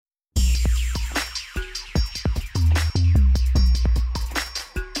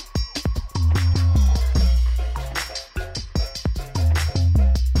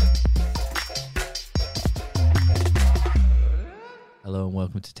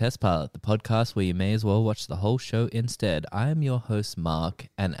welcome to Test Pilot, the podcast where you may as well watch the whole show instead. I am your host, Mark,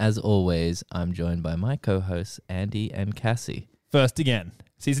 and as always, I'm joined by my co-hosts, Andy and Cassie. First again,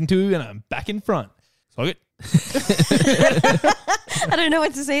 season 2, and I'm back in front. Slog it. I don't know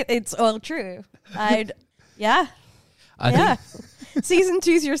what to say. It's all true. I think season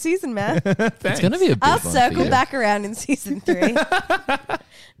 2's your season, man. it's going to be a big I'll one circle for you. back around in season 3.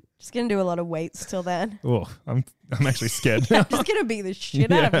 Just gonna do a lot of weights till then. Oh, I'm actually scared now. I'm just gonna beat the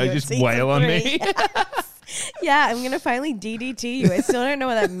shit out of you. Just wail on me. Yeah, I'm gonna finally DDT you. I still don't know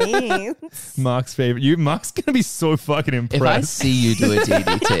what that means. Mark's favorite. Mark's gonna be so fucking impressed. If I see you do a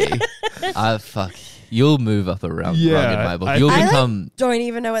DDT, you'll move up a rung in my book. You'll become... Don't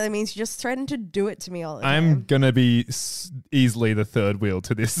even know what that means. You just threatened to do it to me all the time. I'm gonna be easily the third wheel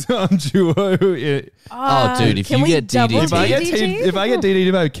to this duo. Dude, if you get DDT... If I get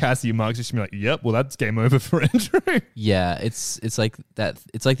DDT by Cassie, Mark's just gonna be like, yep, well, that's game over for Andrew. Yeah, it's like that.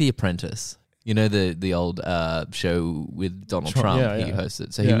 It's like The Apprentice. You know the old show with Donald Trump he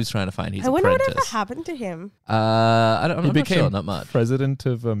hosted. So he was trying to find his apprentice. I wonder whatever happened to him. I'm not sure, not much. President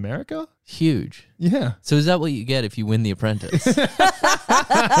of America? Huge. Yeah. So is that what you get if you win The Apprentice? You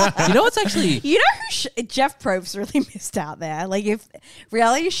know what's actually... You know who Jeff Probst really missed out there? Like if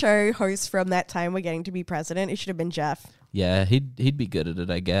reality show hosts from that time were getting to be president, it should have been Jeff. Yeah, he'd be good at it,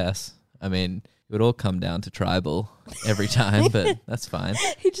 I guess. I mean... It would all come down to tribal every time, but that's fine.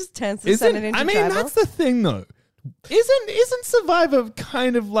 He just turns the Senate into tribal. That's the thing, though. Isn't Survivor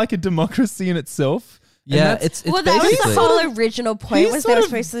kind of like a democracy in itself? Yeah, it's well, that was the whole original point. He's was sort they were of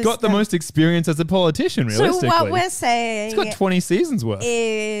supposed to got the most experience as a politician, realistically. So what we're saying, he's got 20 seasons worth.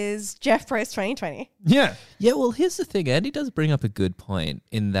 Is Jeff Probst 2020? Yeah. Yeah. Well, here's the thing. Andy does bring up a good point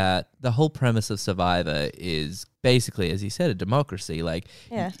in that the whole premise of Survivor is basically, as he said, a democracy. Like,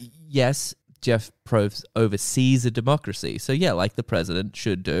 yes. Jeff Probst oversees a democracy. So, yeah, like the president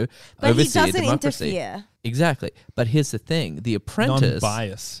should do. But oversee he doesn't a democracy. interfere. Exactly. But here's the thing. The Apprentice...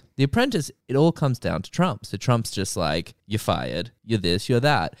 Non-bias. The Apprentice, it all comes down to Trump. So Trump's just like, you're fired, you're this, you're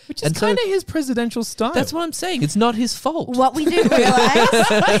that. Which is kind of his presidential style. That's what I'm saying. It's not his fault. What we didn't realize...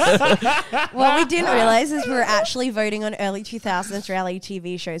 is we were actually voting on early 2000s reality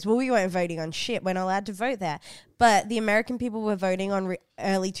TV shows. Well, we weren't voting on shit. We're not allowed to vote there. But the American people were voting on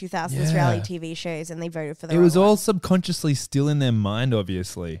early 2000s reality TV shows, and they voted for the It was wrong all one. subconsciously still in their mind,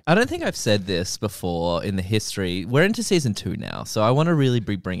 obviously. I don't think I've said this before in the history. We're into season 2 now, so I want to really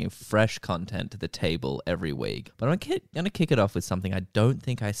be bringing fresh content to the table every week. But I'm going to kick it off with something I don't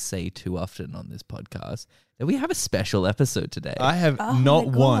think I say too often on this podcast, that we have a special episode today. I have not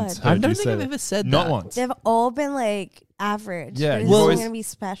my once God. heard I don't you think say I've that. ever said Not that. once. They've all been like average. Yeah, But you've this always- is going to be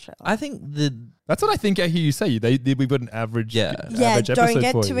special. I think That's what I think I hear you say. We've got an average, average don't episode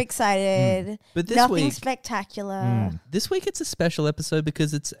get for too you. excited. But this Nothing week- spectacular. This week it's a special episode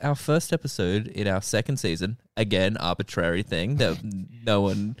because it's our first episode in our second season. Again, arbitrary thing that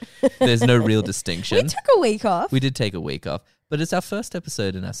there's no real distinction. We took a week off. We did take a week off, but it's our first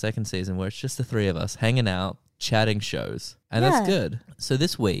episode in our second season where it's just the three of us hanging out, chatting shows, and that's good. So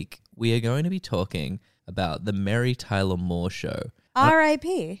this week we are going to be talking about the Mary Tyler Moore Show.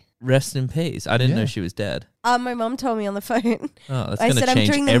 R.I.P. Rest in peace. I didn't know she was dead. My mom told me on the phone. Oh, that's I going to said, I'm change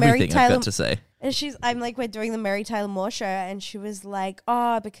doing the Mary everything I've Tyler- got to say. And I'm like, we're doing the Mary Tyler Moore Show. And she was like,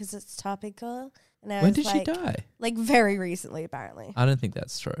 oh, because it's topical. And I When was did she like, die? Like very recently, apparently. I don't think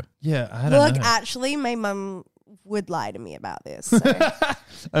that's true. Yeah, I don't know. Actually, my mum would lie to me about this. So.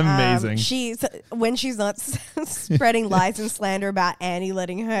 Amazing. When she's not spreading lies and slander about Annie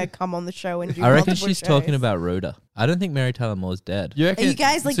letting her come on the show and do I reckon multiple she's shows. talking about Rhoda. I don't think Mary Tyler Moore's dead. You Are reckon, you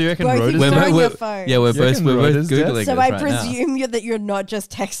guys like so you reckon both Rhoda's ignoring dead? your phone? Yeah, we're You both reckon Rhoda's dead? Googling So this I right now. presume that you're not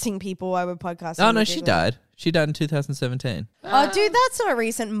just texting people while we're podcasting. Oh, no, you're she Googling. died. She died in 2017. Oh, dude, that's not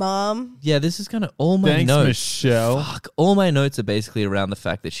recent, Mom. Yeah, this is kind of all my Thanks, notes. Michelle. Fuck, all my notes are basically around the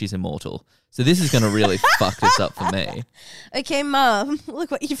fact that she's immortal. So this is going to really fuck this up for me. Okay, Mom,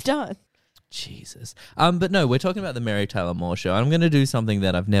 look what you've done. Jesus. But no, we're talking about the Mary Tyler Moore Show. I'm going to do something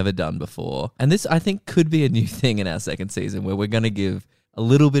that I've never done before. And this, I think, could be a new thing in our second season where we're going to give a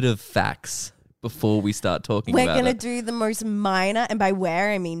little bit of facts before we start talking We're about going to it. do the most minor, and by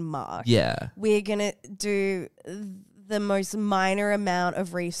where I mean Mark. Yeah. We're going to do the most minor amount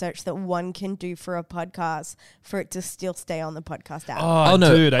of research that one can do for a podcast for it to still stay on the podcast app. Oh,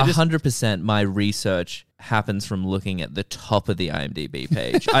 no, dude, 100% my research happens from looking at the top of the IMDb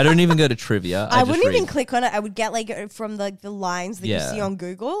page. I don't even go to trivia. I just wouldn't read. even click on it. I would get like from the lines that you Yeah. see on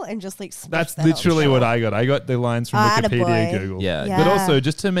Google and just like smash That's that on literally the what show. I got. I got the lines from Attaboy. Wikipedia, Google. Yeah. Yeah. But also,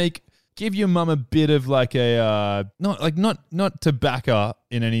 just to make give your mum a bit of like a not to back her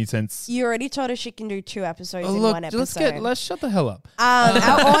in any sense. You already told her she can do 2 episodes in one episode. Let's shut the hell up. Our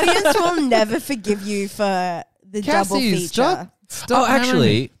audience will never forgive you for the double Cassie, feature. Stop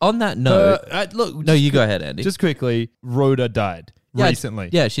actually, on that note, look. no, you go ahead, Andy. Just quickly, Rhoda died recently.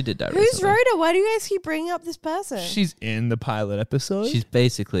 Yeah, she did die Who's recently. Rhoda? Why do you guys keep bringing up this person? She's in the pilot episode. She's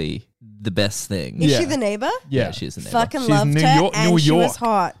basically the best thing. Is Yeah. she the neighbor? Yeah, she's the neighbor. Fucking She's loved New her, York- and New she was York.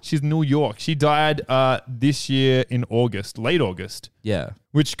 hot. She's New York. She died this year in August, late August, Yeah.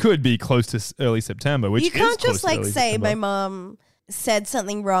 which could be close to early September. Which You can't is close just to like early say September. my mom said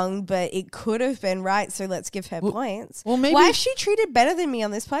something wrong, but it could have been right, so let's give her points. well, maybe- Why is she treated better than me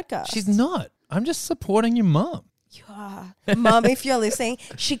on this podcast? She's not. I'm just supporting your mum. Mom, if you're listening,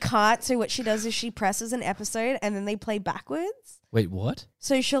 she can't. So what she does is she presses an episode and then they play backwards. Wait, what?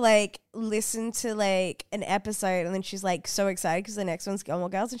 So she'll like listen to like an episode and then she's like so excited because the next one's Gilmore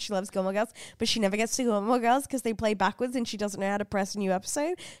Girls and she loves Gilmore Girls, but she never gets to Gilmore Girls because they play backwards and she doesn't know how to press a new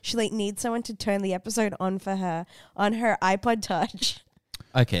episode. She like needs someone to turn the episode on for her on her iPod Touch.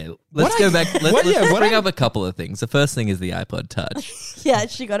 Okay, let's go back. Let's what bring I- up a couple of things. The first thing is the iPod Touch. Yeah,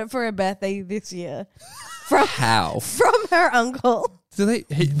 she got it for her birthday this year from How? her uncle. So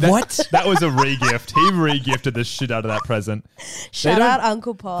What? That was a re-gift. He re-gifted the shit out of that present. Shout don't- out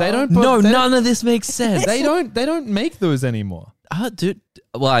Uncle Paul. They don't. No, they none of this makes sense. They don't make those anymore. Dude.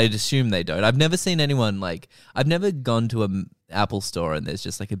 Well, I'd assume they don't. I've never seen anyone like. I've never gone to an Apple store and there's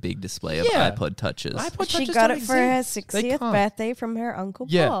just like a big display of Yeah. iPod Touches. iPod She Touches got don't it for her exist. They 60th can't. birthday from her Uncle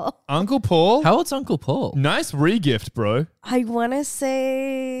Yeah, Paul. Uncle Paul. How old's Uncle Paul? Nice re-gift, bro. I want to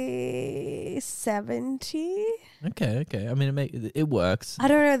say 70. Okay. I mean, it works. I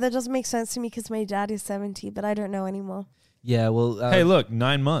don't know. That doesn't make sense to me because my dad is 70, but I don't know anymore. Yeah. Well, Hey, look,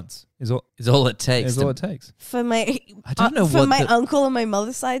 9 months is all. is all it takes. Is all it takes. For my, I don't know for what my the- uncle on my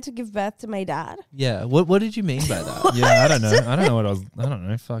mother's side to give birth to my dad. Yeah. What did you mean by that? Yeah, I don't know. I don't know what I was. I don't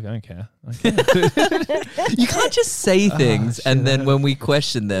know. Fuck, I don't care. You can't just say things and then when we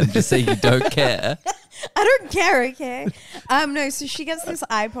question them, just say you don't care. I don't care, okay? No, so she gets this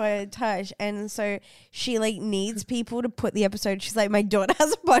iPod Touch, and so she like needs people to put the episode. She's like, my daughter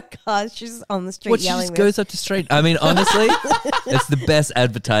has a podcast. She's on the street What, she yelling. just this. goes up to straight. I mean, honestly, it's the best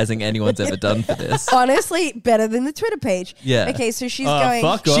advertising anyone's ever done for this. Honestly, better than the Twitter page. Yeah. Okay, so she's Oh, going.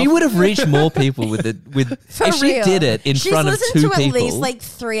 fuck off. She would have reached more people with it. For If she real. did it in She's front of listened two to people. at least like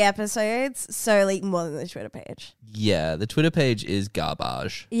 3 episodes, so like more than the Twitter page. Yeah, the Twitter page is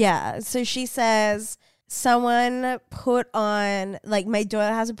garbage. Yeah, so she says someone put on like my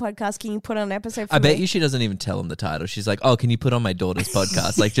daughter has a podcast. Can you put on an episode? For I bet me? you she doesn't even tell him the title. She's like, "Oh, can you put on my daughter's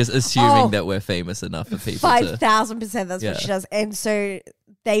podcast?" Like just assuming Oh. that we're famous enough for people to. 5,000%. That's Yeah. what she does. And so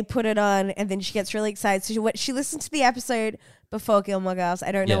they put it on, and then she gets really excited. So she listens to the episode before Gilmore Girls.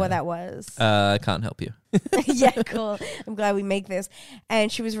 I don't know Yeah. what that was. I can't help you. Yeah, cool. I'm glad we make this.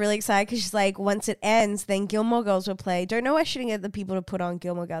 And she was really excited because she's like, once it ends, then Gilmore Girls will play. Don't know why she didn't get the people to put on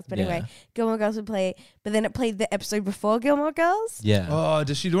Gilmore Girls, but anyway, Yeah. Gilmore Girls would play. But then it played the episode before Gilmore Girls. Yeah. Oh,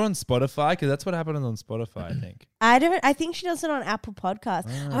 does she do it on Spotify? Because that's what happened on Spotify, I think. I think she does it on Apple Podcasts.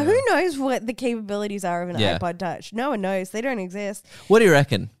 Who knows what the capabilities are of an Yeah. iPod Touch? No one knows. They don't exist. What do you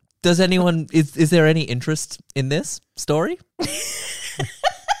reckon? Does anyone is there any interest in this story?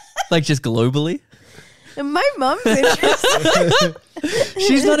 Like just globally? And my mom's interested.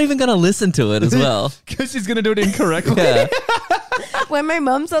 She's not even gonna listen to it as well. Because she's going to do it incorrectly. Yeah. When my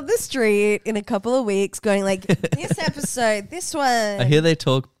mom's on the street in a couple of weeks going like, this episode, this one. I hear they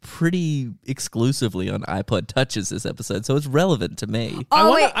talk pretty exclusively on iPod Touches this episode, so it's relevant to me.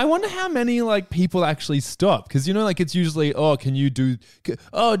 Oh, wait. I wonder how many like people actually stop, because you know, like it's usually, oh, can you do?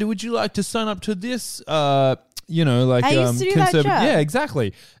 Would you like to sign up to this? You know, like I used to do that job. Yeah,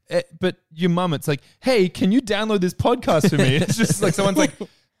 exactly. But your mum, it's like, hey, can you download this podcast for me? It's just like someone's like,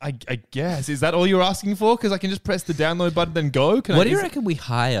 I guess, is that all you're asking for? Because I can just press the download button, then go. What do you reckon we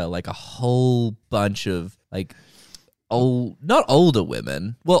hire like a whole bunch of like not older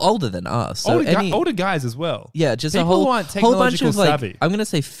women, well, older than us. So older guys as well. Yeah, just People a whole who aren't whole bunch technological of like savvy. I'm gonna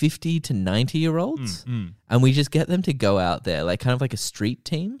say 50 to 90-year-olds, and we just get them to go out there, like kind of like a street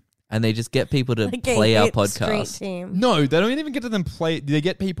team, and they just get people to Like a play our hit street podcast. team. No, they don't even get to them play. They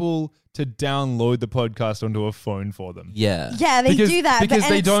get people to download the podcast onto a phone for them. Yeah, Yeah, they do that because but,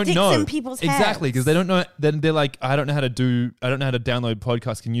 they and don't it sticks know in people's heads. exactly, because they don't know. Then they're like, I don't know how to download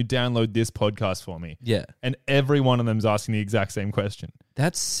podcasts. Can you download this podcast for me? yeah. And every one of them's asking the exact same question.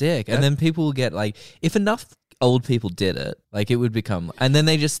 That's sick. And then people will get like, if enough old people did it, like it would become, and then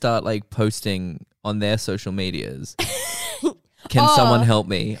they just start like posting on their social medias. Can someone help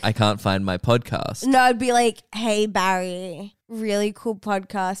me? I can't find my podcast. No, it'd be like, hey, Barry, really cool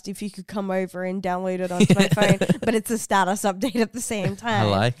podcast if you could come over and download it onto my phone, but it's a status update at the same time. I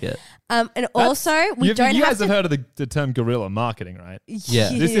like it. And also, we you don't guys have have heard of the term guerrilla marketing, right? Yeah.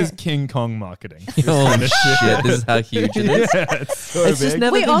 This is King Kong marketing. Oh shit! This is how huge it is. Yeah, it's so It's just big.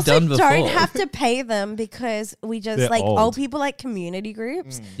 never we been also done before. don't have to pay them because we just They're like old. old people like community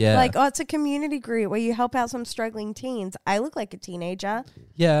groups. Yeah. Like, oh, it's a community group where you help out some struggling teens. I look like a teenager.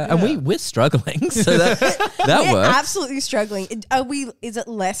 Yeah, and we're struggling, so that We're works. absolutely struggling. Is it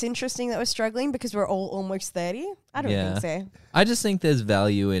less interesting that we're struggling because we're all almost 30? I don't Yeah. think so. I just think there's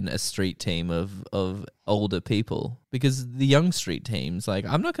value in a street team of older people because the young street teams, like,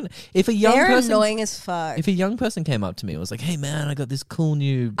 I'm not gonna if a young They're person annoying as fuck. if a young person came up to me and was like, "Hey man, I got this cool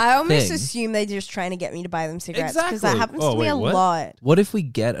new I almost thing." assume they're just trying to get me to buy them cigarettes because that Exactly. happens Oh, to me wait, a what? lot. What if we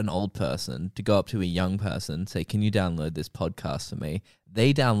get an old person to go up to a young person, say, "Can you download this podcast for me?"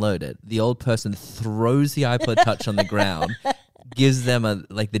 They download it. The old person throws the iPod Touch on the ground, gives them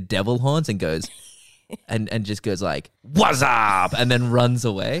the devil horns, and goes, and just goes like, "What's up?" and then runs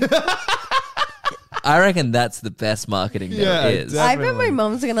away. I reckon that's the best marketing there is. Yeah, I bet my Definitely.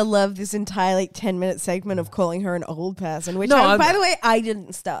 mom's gonna love this entire 10-minute segment of calling her an old person, which No, I'm- by the way, I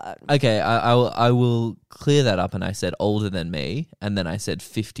didn't start. Okay, I will clear that up, and I said older than me, and then I said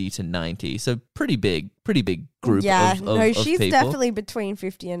 50 to 90, so pretty big group Yeah, of no, she's people. definitely between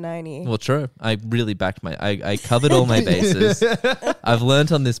 50 and 90. Well, true. I really backed I covered all my bases. I've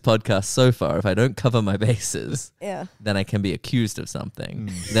learned on this podcast so far, if I don't cover my bases, Yeah. then I can be accused of something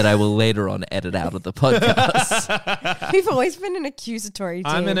that I will later on edit out of the podcast. We've always been an accusatory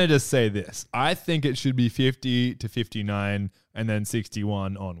team. I'm going to just say this. I think it should be 50 to 59 and then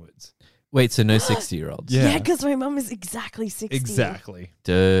 61 onwards. Wait, so no 60-year-olds? Yeah. Yeah, because my mum is exactly 60. Exactly.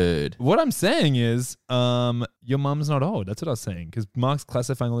 Dude. What I'm saying is, your mum's not old. That's what I was saying. Because Mark's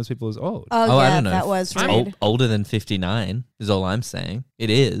classifying all those people as old. Oh, I yeah, don't know. that was I'm rude. Older than 59 is all I'm saying. It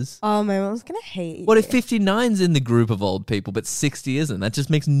is. Oh, my mum's going to hate What you. if 59's in the group of old people, but 60 isn't? That just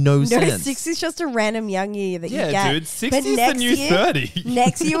makes no No, sense. 60 is just a random young year that you Yeah, get. dude. 60 But is the next new year- 30.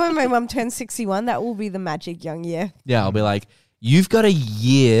 Next year when my mum turns 61, that will be the magic young year. Yeah, I'll be like, you've got a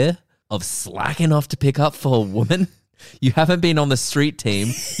year of slacking off to pick up for a woman. You haven't been on the street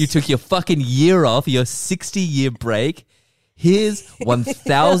team. You took your fucking year off, your 60-year break. Here's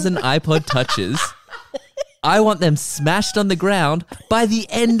 1,000 iPod Touches. I want them smashed on the ground by the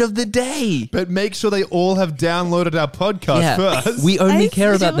end of the day. But make sure they all have downloaded our podcast Yeah, first. we only I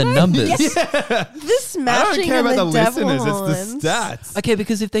care about the see. numbers. The I smashing don't care and about the devil listeners. horns. It's the stats. Okay,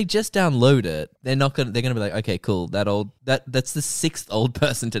 because if they just download it, they're gonna be like, okay, cool. That's the 6th old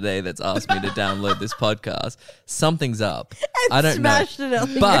person today that's asked me to download this podcast. Something's up. I don't smashed know. it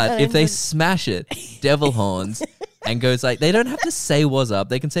on the But ground. if they smash it, devil horns, and goes like, they don't have to say what's up.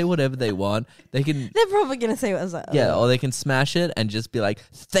 They can say whatever they want. They can. They're probably going to say what's up. Yeah, or they can smash it and just be like,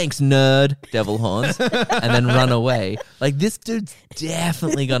 thanks, nerd, devil horns, and then run away. Like, this dude's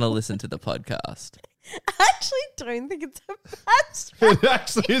definitely going to listen to the podcast. I actually don't think it's a bad strategy. It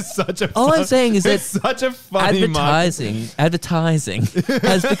actually is such a All I'm saying is it's that such a funny advertising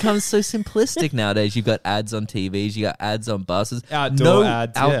has become so simplistic nowadays. You've got ads on TVs, you got ads on buses, Outdoor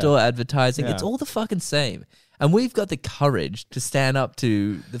ads, yeah. outdoor advertising. Yeah. It's all the fucking same. And we've got the courage to stand up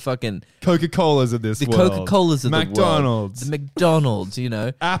to the fucking Coca-Colas of this the world. Coca-Colas of McDonald's. the world, the McDonald's, you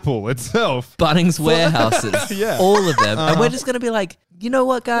know, Apple itself. Bunnings warehouses, Yeah. all of them, and we're just gonna be like, you know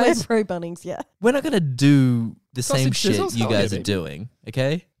what, We're guys, pro Bunnings, yeah. we're not gonna do the same Sausage shit sizzles? you Hell yeah, guys are baby. doing.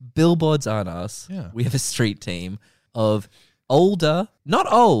 Okay, billboards aren't us. Yeah. We have a street team of older, not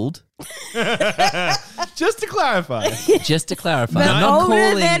old. Just to clarify. Just to clarify, But I'm not older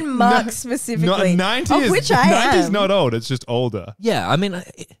calling. than Mark specifically. 90 of is, which I 90 is am. not old. It's just older. Yeah, I mean,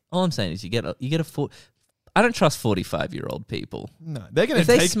 all I'm saying is you get a I don't trust 45-year-old people. No, they're gonna If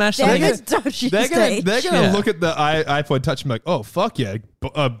they take, smash They're something, the dodgy They're stage. gonna Yeah. look at the iPod Touch and be like, oh fuck yeah,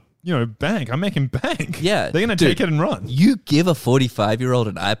 bank. I'm making bank. Yeah, they're gonna dude. take it and run. you give a 45-year-old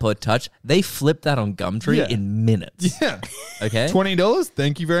an iPod Touch, they flip that on Gumtree Yeah. in minutes. Yeah, Okay, $20.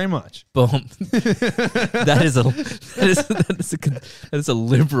 Thank you very much. boom. that is a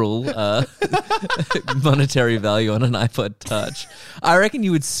liberal monetary value on an iPod Touch. I reckon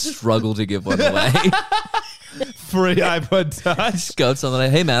you would struggle to give one away. Free iPod Touch. Just go up to someone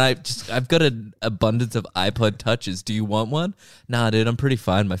like, hey man, I've got an abundance of iPod Touches. Do you want one? Nah, dude, I'm pretty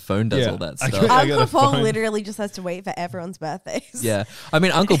fine. My phone does Yeah. all that I stuff. got- I Uncle a Paul phone. literally just has to wait for everyone's birthdays. Yeah. I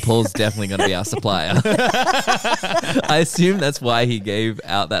mean, Uncle Paul's definitely going to be our supplier. I assume that's why he gave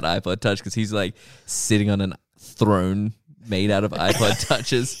out that iPod Touch, because he's like sitting on a throne made out of iPod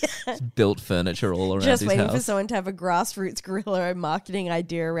touches. Just built furniture all around Just his waiting for house. someone to have a grassroots guerrilla marketing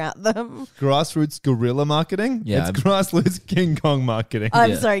idea around them. Grassroots guerrilla marketing? Yeah, It's grassroots King Kong marketing.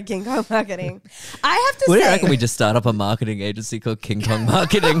 I'm Yeah. sorry, King Kong marketing. I have to What do you say, reckon we just start up a marketing agency called King Kong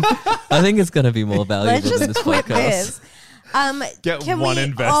Marketing? I think it's going to be more valuable let's than just this quit podcast. this. Get can one we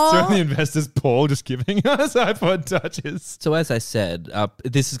investor, all- and the investor's Paul just giving us iPod touches. So as I said,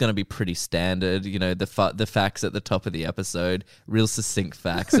 this is going to be pretty standard. You know, the facts at the top of the episode, real succinct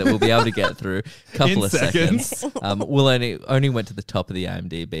facts that we'll be able to get through. Couple In of seconds. seconds. We'll only went to the top of the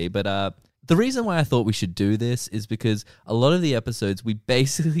IMDb, but the reason why I thought we should do this is because a lot of the episodes we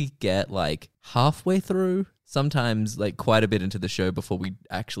basically get like halfway through. Sometimes like quite a bit into the show before we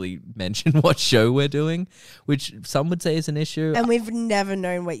actually mention what show we're doing, which some would say is an issue. and we've never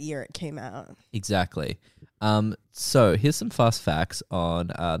known what year it came out. Exactly. So here's some fast facts on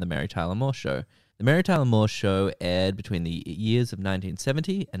the Mary Tyler Moore Show. The Mary Tyler Moore Show aired between the years of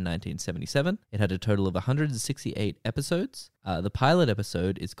 1970 and 1977. It had a total of 168 episodes. The pilot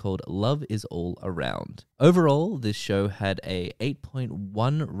episode is called Love Is All Around. Overall, this show had a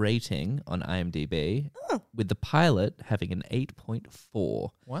 8.1 rating on IMDb, with the pilot having an 8.4.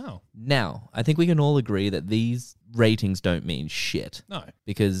 Wow. Now, I think we can all agree that these ratings don't mean shit, No.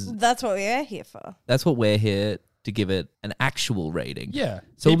 because That's what we're here for. that's what we're here to give it an actual rating. Yeah.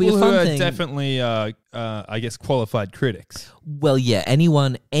 So it'll be People a who fun are thing. definitely, I guess, qualified critics. Well, yeah,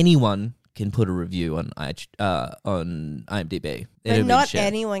 anyone can put a review on IMDb. It But don't mean not shit.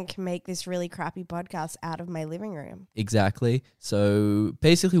 anyone can make this really crappy podcast out of my living room. Exactly. So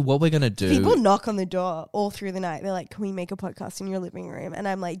basically what we're going to do... People knock on the door all through the night. They're like, can we make a podcast in your living room? And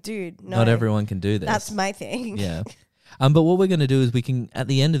I'm like, dude, no. Not everyone can do this. That's my thing. Yeah. But what we're going to do is at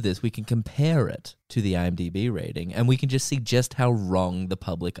the end of this, we can compare it to the IMDb rating, and we can just see just how wrong the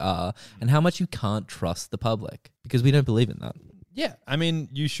public are and how much you can't trust the public, because we don't believe in that. Yeah. I mean,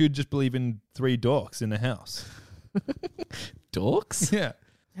 you should just believe in three dorks in a house. Dorks? Yeah.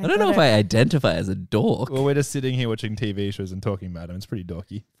 I don't know if I identify as a dork. Well, we're just sitting here watching TV shows and talking about them. It's pretty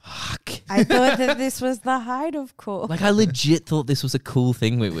dorky. Fuck. I thought that this was the height of cool. Like, I legit thought this was a cool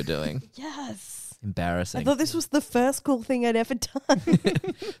thing we were doing. Yes. Embarrassing. I thought this was the first cool thing I'd ever done.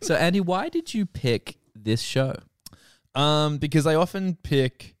 So, Andy, why did you pick this show? Because I often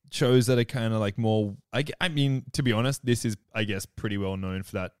pick shows that are kind of like more. I mean, to be honest, this is, I guess, pretty well known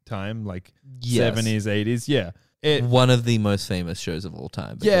for that time, like Yes. 70s, 80s. Yeah. One of the most famous shows of all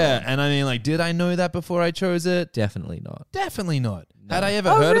time. but Yeah, go on. and I mean, like, did I know that before I chose it? Definitely not. Definitely not. No. Had I ever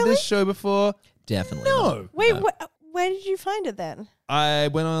Oh, heard of really? this show before? Definitely No. not. Wait, No. where did you find it then? I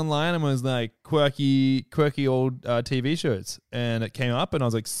went online and was like, quirky old TV shows, and it came up, and I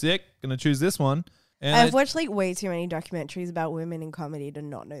was like, sick, gonna choose this one. And I've watched like way too many documentaries about women in comedy to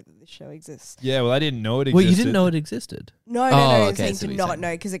not know that this show exists. yeah, well, I didn't know it existed. Well, you didn't know it existed. No, Oh, I'm okay, saying so to you're not saying-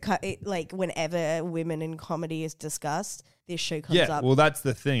 know because it like whenever women in comedy is discussed, this show comes Yeah, up well, that's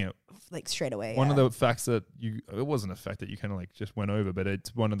the thing. like straight away. One of yeah. the facts that it wasn't a fact that you kind of like just went over, but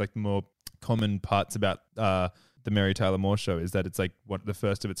it's one of like the more common parts about the Mary Tyler Moore Show is that it's like the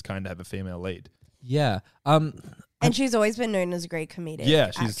first of its kind to have a female lead. Yeah. And she's always been known as a great comedic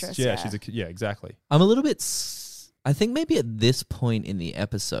actress. Yeah, exactly. I'm a little bit. I think maybe at this point in the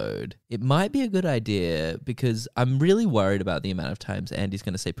episode, it might be a good idea because I'm really worried about the amount of times Andy's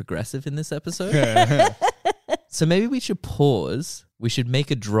going to say progressive in this episode. So maybe we should pause. We should make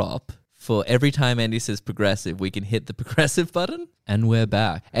a drop for every time Andy says progressive, we can hit the progressive button, and we're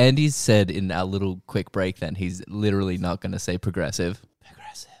back. Andy's said in our little quick break then he's literally not going to say progressive.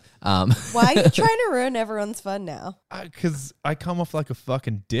 Why are you trying to ruin everyone's fun now? Because I come off like a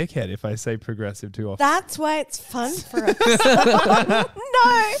fucking dickhead if I say progressive too often. That's why it's fun for us.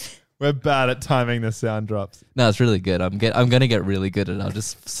 No. We're bad at timing the sound drops. No, it's really good. I'm gonna get really good at it. I'll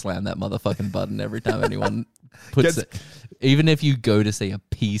just slam that motherfucking button every time anyone puts it. Even if you go to say a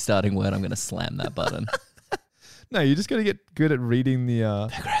P starting word, I'm gonna slam that button. No, you just got to get good at reading the...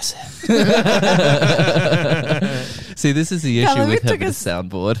 Progressive. See, this is the issue Callum, with it took having a us-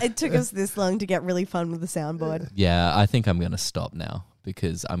 soundboard. It took us this long to get really fun with the soundboard. Yeah, I think I'm gonna stop now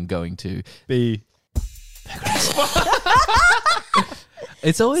because I'm going to. B.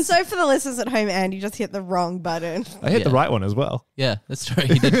 It's always So for the listeners at home, Andy just hit the wrong button. I hit the Yeah. right one as well. yeah, that's true.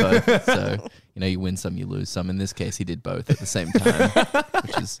 He did both. So you win some, you lose some. In this case, he did both at the same time,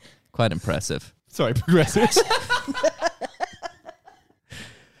 which is quite impressive. Sorry, progressive.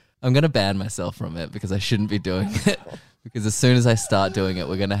 I'm going to ban myself from it because I shouldn't be doing it. Because as soon as I start doing it,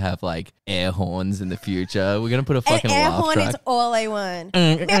 we're going to have like air horns in the future. We're going to put a An fucking air laugh horn track. is all I want.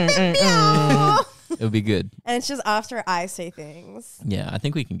 It'll be good. And it's just after I say things. Yeah, I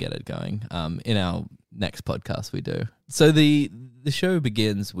think we can get it going. In our next podcast we do. So the show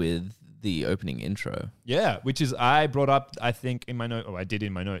begins with the opening intro. Yeah, which is I brought up, I think, in my note. Oh, I did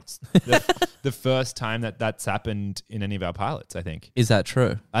in my notes. The first time that's happened in any of our pilots, I think. Is that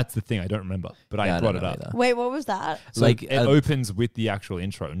true? That's the thing I don't remember, but Yeah, I brought it don't up. know either. Wait, what was that? So Like, it opens with the actual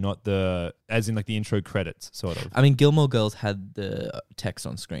intro, not as in like the intro credits, sort of. I mean, Gilmore Girls had the text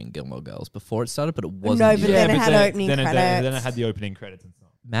on screen, Gilmore Girls, before it started, but it wasn't. No, but used. then it had opening then credits. Then it had the opening credits and stuff.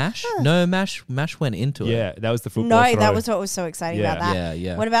 MASH? No, MASH went into it. Yeah, that was the football No, throw. that was what was so exciting Yeah. about that.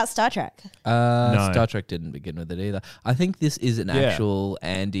 Yeah. What about Star Trek? No. Star Trek didn't begin with it either. I think this is an actual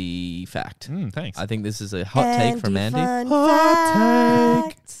Andy fact. Thanks. I think this is a hot take from Andy. Fun Hot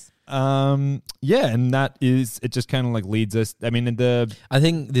take. facts. Yeah, and that is, it just kind of like leads us. I mean, I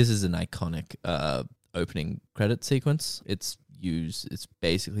think this is an iconic opening credit sequence. It's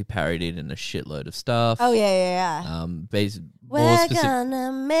basically parodied in a shitload of stuff. Oh yeah. More We're specific.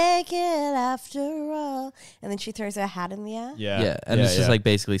 gonna make it after all. And then she throws her hat in the air. Yeah, and it's just like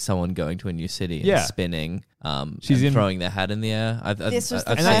basically someone going to a new city and Yeah. spinning, She's and throwing their hat in the air. This was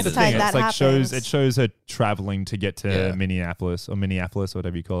the and seen that's the first it. thing. time It's that like happens. it shows her traveling to get to Yeah. Minneapolis or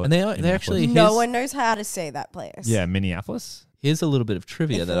whatever you call it. And they Minneapolis. actually No here's- one knows how to say that place. Yeah, Minneapolis. Here's a little bit of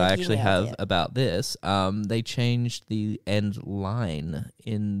trivia If that I you actually nailed have it. about this. They changed the end line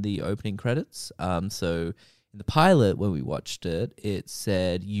in the opening credits. So in the pilot, when we watched it, it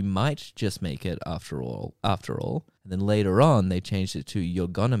said, "You might just make it after all." And then later on, they changed it to, "You're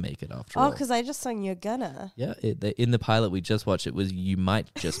gonna make it after Oh, all." because I just sung "You're Gonna." Yeah, in the pilot we just watched, it was, "You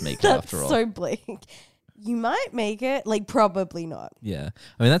might just make it That's after all." so bleak. You might make it, like probably not, Yeah,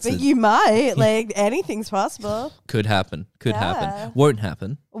 I mean but you might. Like anything's possible. could happen, Yeah. happen, won't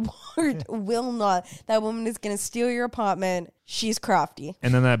happen. Will not. That woman is gonna steal your apartment. She's crafty.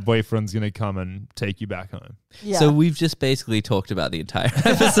 And then that boyfriend's going to come and take you back home. Yeah. So we've just basically talked about the entire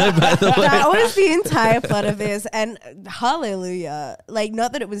episode, by the way. That was the entire plot of this, and hallelujah. Like,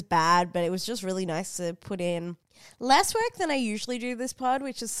 not that it was bad, but it was just really nice to put in less work than I usually do this pod,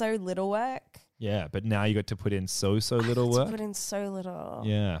 which is so little work. Yeah, but now you got to put in so little To work. put in so little.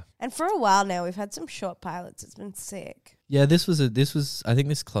 Yeah. And for a while now, we've had some short pilots. It's been sick. Yeah, this was I think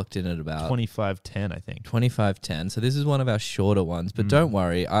this clocked in at about 25:10, I think. 25:10. So this is one of our shorter ones, but don't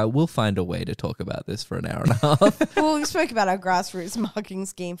worry, I will find a way to talk about this for an hour and a half. Well, we spoke about our grassroots marketing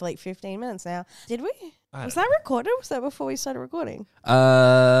scheme for like 15 minutes now. Did we? Was that recorded? Was that before we started recording?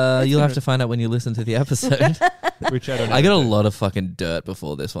 You'll have to find out when you listen to the episode. Which I don't know. I got a lot of fucking dirt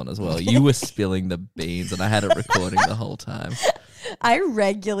before this one as well. You were spilling the beans and I had it recording the whole time.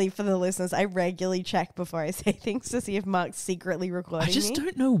 For the listeners, I regularly check before I say things to see if Mark's secretly recording I just me.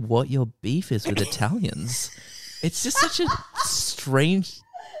 don't know what your beef is with Italians. It's just such a strange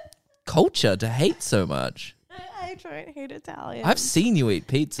culture to hate so much. I don't hate Italian. I've seen you eat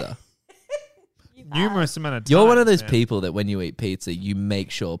pizza. numerous amount of times. You're one of those man. people that when you eat pizza, you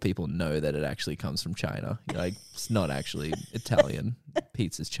make sure people know that it actually comes from China. You're like, it's not actually Italian.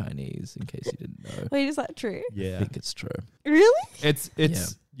 Pizza's Chinese, in case you didn't know. Wait, is that true? I Yeah. think it's true. Really? It's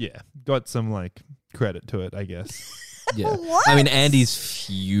got some like credit to it, I guess. Yeah. What? I mean, Andy's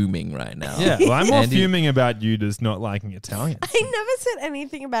fuming right now. Yeah, well, I'm more Andy- fuming about you just not liking Italian. I never said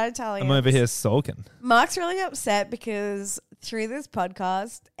anything about Italian. I'm over here sulking. Mark's really upset because through this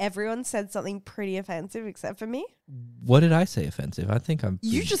podcast, everyone said something pretty offensive except for me. What did I say offensive? I think I'm.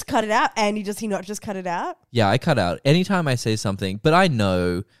 You just cut it out. Andy, does he not just cut it out? Yeah, I cut out anytime I say something, but I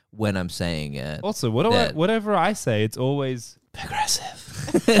know when I'm saying it. Also, That- whatever I say, it's always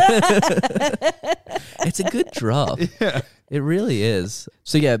Progressive. It's a good drop. yeah. It really is.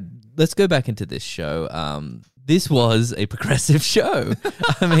 So yeah, let's go back into this show. This was a progressive show.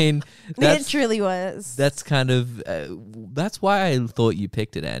 I mean, It that's truly was. that's kind of that's why I thought you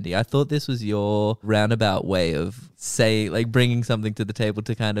picked it, Andy. I thought this was your roundabout way of bringing something to the table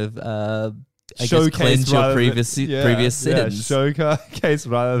to kind of I guess cleanse your rather previous than- previous sit-ins. Showcase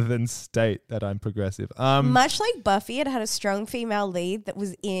rather than state that I'm progressive. Much like Buffy, it had a strong female lead that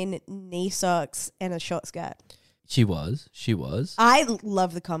was in knee socks and a short skirt. She was. I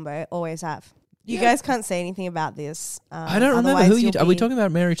love the combo. Always have. You guys can't say anything about this. I don't remember otherwise who you. you'll Are we be- talking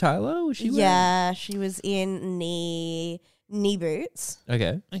about Mary Tyler? Was she wearing- Yeah, she was in knee boots.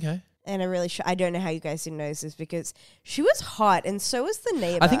 Okay. And I don't know how you guys didn't notice this because she was hot and so was the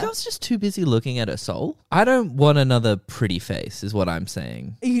neighbor. I think I was just too busy looking at her soul. I don't want another pretty face, is what I'm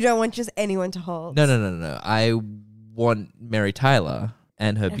saying. You don't want just anyone to hold. No. I want Mary Tyler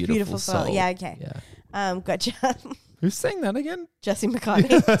and her A beautiful soul. Yeah, okay. Yeah. Gotcha. Who's saying that again? Jesse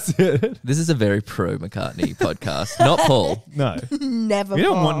McCartney. That's it. This is a very pro McCartney podcast, not Paul. No. Never We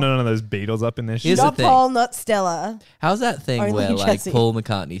don't Paul. want none of those Beatles up in their shit. Here's the Not thing. Paul, not Stella. How's that thing Only where like Jesse. Paul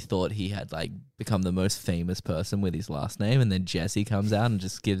McCartney thought he had like become the most famous person with his last name, and then Jesse comes out and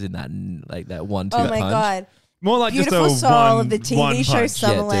just gives him that like that 1-2 Oh my punch? god. More like Beautiful just a Soul, one, the TV one show punch. Yeah,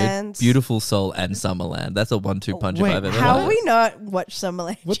 Summerland. dude. Beautiful Soul and Summerland. That's a 1-2 punch Wait, if I've ever How heard have it. we not watched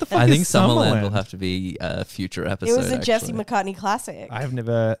Summerland? What the fuck I think is Summerland will Summerland? have to be a future episode. It was a Jesse actually. McCartney classic. I have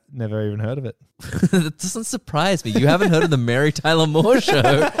never even heard of it. That doesn't surprise me. You haven't heard of the Mary Tyler Moore Show.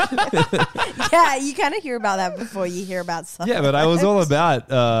 Yeah, you kind of hear about that before you hear about Summerland. Yeah, but I was all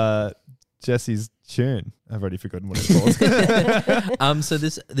about Jesse's tune. I've already forgotten what it's called. So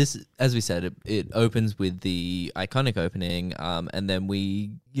this as we said, it opens with the iconic opening, and then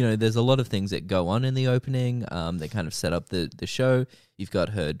there's a lot of things that go on in the opening that kind of set up the show. You've got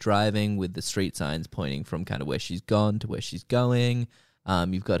her driving with the street signs pointing from kind of where she's gone to where she's going.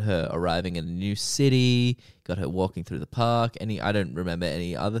 You've got her arriving in a new city. Got her walking through the park. I don't remember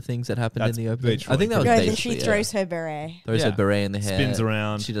any other things that happened That's in the opening. literally I think that was No, then basically she it. throws her beret. Throws her beret in the hair. Spins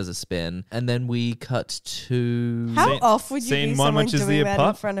around. She does a spin, and then we cut to How Scene- off would you scene be one, someone which is doing the that in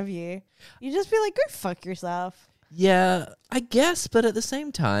pup. front of you? You just be like, go fuck yourself. Yeah, I guess, but at the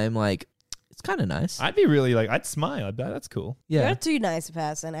same time, like, it's kind of nice. I'd be really like, I'd smile. I'd be like, that's cool. You're Yeah, a too nice a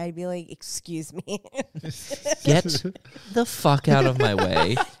person. I'd be like, excuse me. get the fuck out of my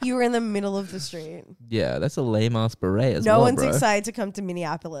way. You were in the middle of the street. Yeah, that's a lame ass beret as No well, one's bro. excited to come to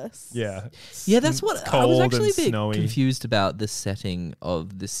Minneapolis. Yeah. Yeah, that's what It's I was cold actually a and bit snowy. confused about the setting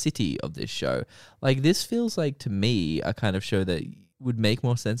of the city of this show. Like, this feels like to me a kind of show that would make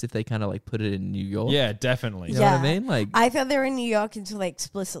more sense if they kind of like put it in New York. Yeah, definitely. You know what I Yeah. mean? Like, I thought they were in New York until they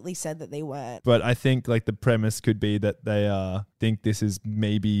explicitly said that they weren't. But I think like the premise could be that they think this is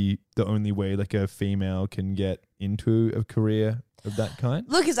maybe the only way like a female can get into a career of that kind.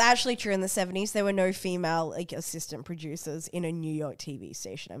 Look, it's actually true. In the 70s, there were no female like assistant producers in a New York TV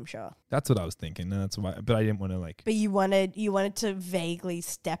station, I'm sure. That's what I was thinking. And that's why, but I didn't want to like. But you wanted to vaguely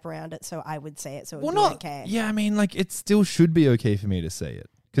step around it, so I would say it, so it would Well, be not. okay. Yeah, I mean, like it still should be okay for me to say it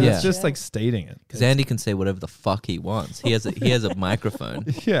because Yeah. it's just like stating it. because Andy can say whatever the fuck he wants. He has a microphone.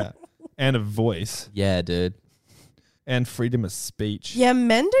 Yeah, and a voice Yeah, dude. and freedom of speech. Yeah,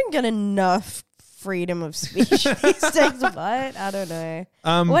 men don't get enough freedom of speech these days, but I don't know.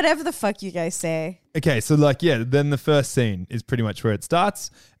 Whatever the fuck you guys say. Okay, so like then the first scene is pretty much where it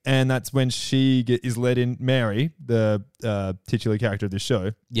starts, and that's when she is led in. Mary, the titular character of the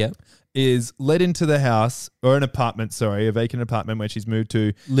show, Yeah. is led into the house or an apartment. Sorry, a vacant apartment where she's moved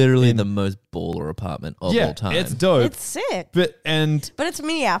to. Literally the most baller apartment of all time. It's dope. It's sick. But It's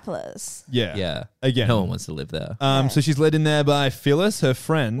Minneapolis. Yeah. again, No one wants to live there. So she's led in there by Phyllis, her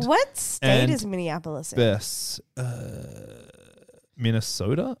friend. What state And is Minneapolis in? Bess,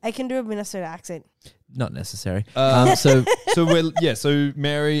 Minnesota. I can do a Minnesota accent. Not necessary. So so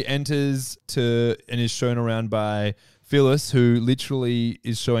Mary enters and is shown around by Phyllis, who literally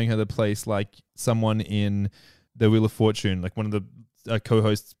is showing her the place like someone in the Wheel of Fortune, like one of the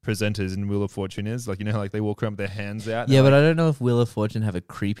co-host presenters in Wheel of Fortune is like, you know how like they walk around with their hands out. Yeah, but I don't know if Wheel of Fortune have a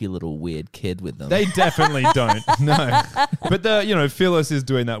creepy little weird kid with them. They definitely don't. No, but Phyllis is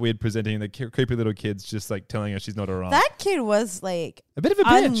doing that weird presenting. The creepy little kid's just like telling her she's not alright. That kid was like A bit of a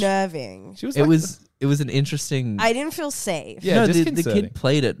bitch. unnerving. She was. it Like, was an interesting. I didn't feel safe. Yeah, no, the disconcerting. kid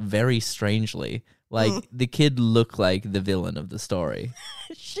played it very strangely. Like the kid looked like the villain of the story.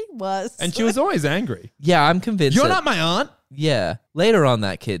 She was. and she was always angry. Yeah, I'm convinced. You're that- not my aunt. Yeah, later on,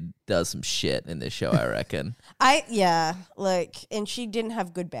 that kid does some shit in this show. I reckon and she didn't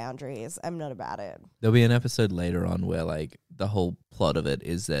have good boundaries. I'm not about it. there'll be an episode later on where like the whole plot of it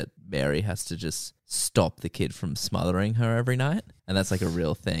is that Mary has to just stop the kid from smothering her every night, and that's like a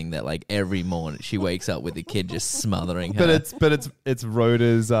real thing. That like every morning she wakes up with the kid just smothering her. It's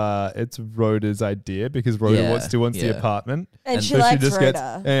Rhoda's idea because Rhoda Yeah, still wants the yeah. apartment. And she So likes just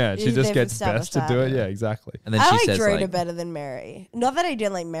Rhoda. gets she just They've gets established Bess to do that. it. Yeah, exactly. and then I she liked says Rhoda like better than Mary. Not that I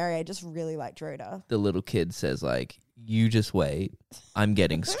didn't like Mary. I just really liked Rhoda. the little kid says like, "You just wait. I'm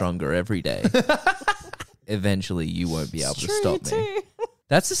getting stronger every day. Eventually, you won't be able to stop me." Too.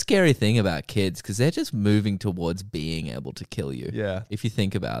 That's the scary thing about kids because they're just moving towards being able to kill you. Yeah. If you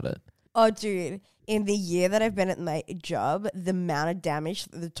think about it. Oh, dude. In the year that I've been at my job, the amount of damage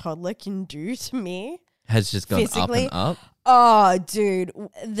that the toddler can do to me. Has just gone Physically? up and up. Oh, dude.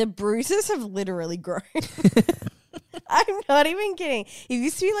 The bruises have literally grown. I'm not even kidding. It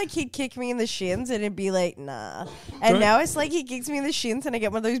used to be like he'd kick me in the shins and it'd be like, nah. And Don't- now it's like he kicks me in the shins and I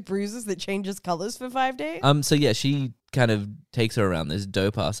get one of those bruises that changes colors for 5 days. So yeah, she kind of takes her around this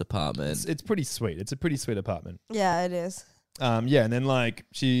dope ass apartment. It's pretty sweet. It's a pretty sweet apartment. Yeah, it is. Yeah, and then like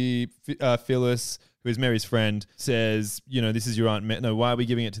Phyllis, who is Mary's friend, says, you know, this is your Aunt Mary. No, why are we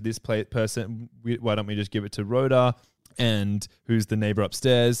giving it to this person? Why don't we just give it to Rhoda, and who's the neighbor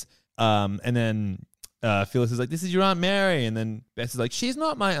upstairs? And then Phyllis is like, this is your Aunt Mary. And then Bess is like, she's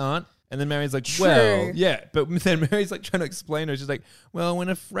not my aunt. And then Mary's like, well, True. yeah. But then Mary's like trying to explain her. She's like, well, when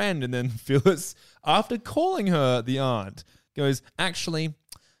a friend. And then Phyllis, after calling her the aunt, goes, actually,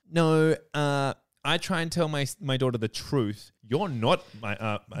 no, I try and tell my daughter the truth. You're not my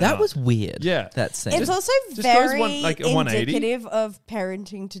That aunt. was weird. Yeah. That scene. It's also just very goes like a 180. indicative of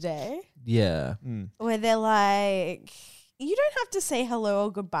parenting today, yeah. where they're like, you don't have to say hello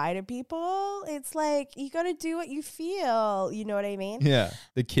or goodbye to people. It's like, you got to do what you feel. You know what I mean? Yeah.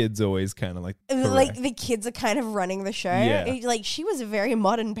 The kid's always kind of like, Like correct. the kids are kind of running the show. Yeah. Like she was a very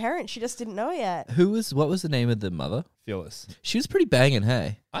modern parent. She just didn't know it yet. What was the name of the mother? Phyllis. She was pretty banging,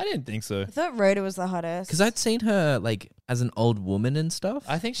 hey. I didn't think so. I thought Rhoda was the hottest. Because I'd seen her like as an old woman and stuff.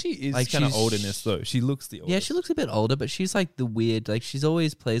 I think she is Like, kind of she's- old in this though. She looks the oldest. Yeah, she looks a bit older, but she's like the weird, like she's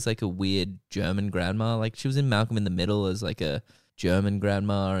always plays like a weird German grandma. Like she was in Malcolm in the Middle as like a German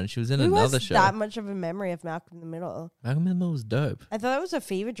grandma, and she was in Who another has show. that much of a memory of Malcolm in the Middle? Malcolm in the Middle was dope. I thought that was a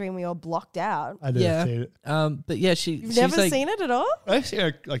fever dream we all blocked out. I didn't Yeah. see it. But yeah, You've she's never like, seen it at all? I've seen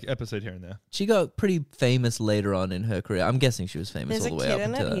a like episode here and there. she got pretty famous later on in her career. I'm guessing she was famous There's all a the way up kid in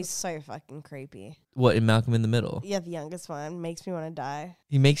until it. that. He's so fucking creepy. What, in Malcolm in the Middle? Yeah, the youngest one makes me want to die.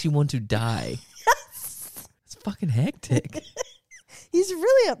 He makes you want to die. It's fucking hectic. He's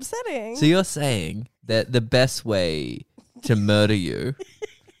really upsetting. So you're saying that the best way to murder you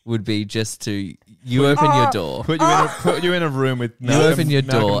would be just to open your door. Put you in a room with You open your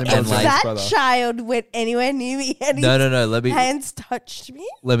door Malcolm and, the like- that brother. child went anywhere near me and his No. Let me hands touched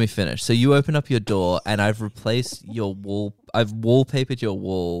me. finish. So you open up your door, and I've replaced your wall. I've wallpapered your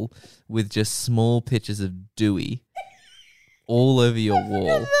wall with just small pictures of Dewey all over your wall.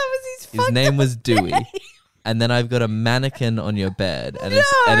 That was his His fucked name up was Dewey. name. And then I've got a mannequin on your bed, and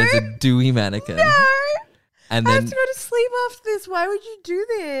it's a Dewey mannequin. No. And I have then to go to sleep after this. Why would you do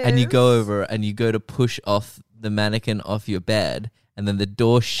this? and you go over and you go to push off the mannequin off your bed, and then the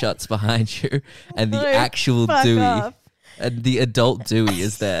door shuts behind you, and the No, actual fuck Dewey off. and the adult Dewey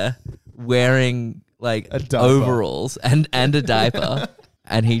is there wearing like A diaper. overalls and a diaper,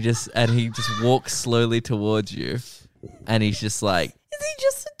 and he just walks slowly towards you, and he's just like, Is he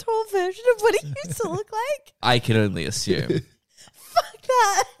just a tall version of what he used to look like? I can only assume. Fuck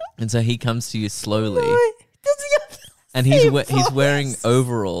that. And so he comes to you slowly, No. Does he have the and same he's wearing voice?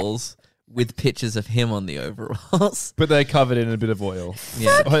 overalls with pictures of him on the overalls. But they're covered in a bit of oil.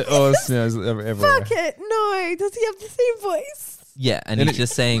 Yeah. Oh, smells everywhere. Fuck it. No. Does he have the same voice? Yeah, and And he's it-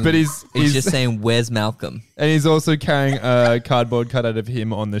 just saying, but he's just saying, "Where's Malcolm?" And he's also carrying a cardboard cutout of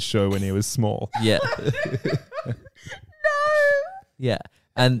him on the show when he was small. Yeah, No. yeah,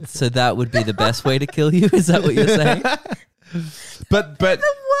 and so that would be the best way to kill you. Is that what you're saying? But What?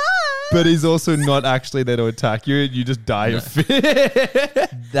 but he's also not actually there to attack you. You just die of fear.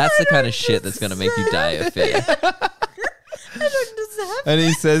 That's the kind of shit that's gonna make you die of fear. I don't deserve And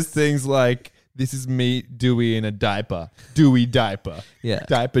he says things like, "This is me, Dewey, in a diaper. Dewey diaper. Yeah.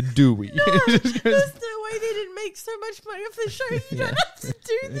 Diaper Dewey." There's no way they didn't make so much money off the show. You Yeah. don't have to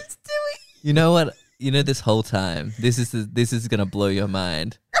do this, Dewey. You know what? You know this whole time, this is gonna blow your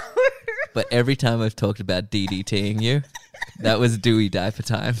mind. But every time I've talked about DDTing you, that was Dewey diaper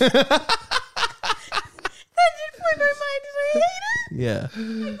time. That did blow my mind and I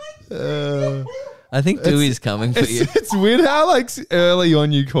hate Yeah, Uh, I think Dewey's coming for you. it's weird how like early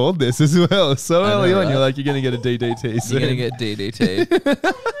on you called this as well. So I know, early on, right? you're like, you're gonna get a DDT. You're soon. gonna get DDT. it. I can't do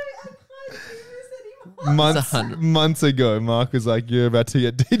this anymore. months It's 100. months ago. Mark was like, "You're about to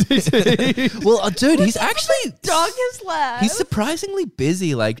get DDT." Well, dude, he's actually Darkest lab. he's surprisingly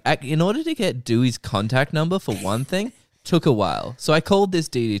busy. Like, in order to get Dewey's contact number for one thing, took a while. So I called this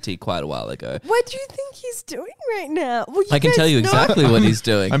DDT quite a while ago. What do you think he's doing right now? Well, I can guys tell you know- exactly what he's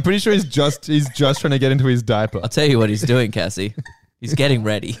doing. I'm pretty sure he's just trying to get into his diaper. I'll tell you what he's doing, Cassie. He's getting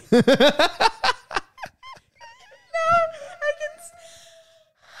ready. I can.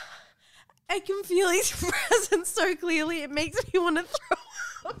 I can feel his presence so clearly. It makes me want to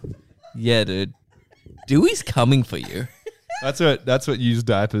throw up. Yeah, dude. Dewey's coming for you. That's what used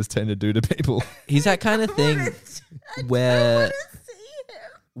diapers tend to do to people. He's that kind of thing where To see him.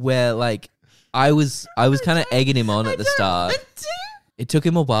 where like I was kind of egging him on at the I don't start. want to. It took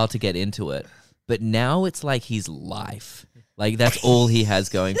him a while to get into it, but now it's like his life. Like that's all he has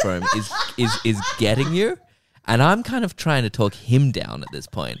going for him is getting you. And I'm kind of trying to talk him down at this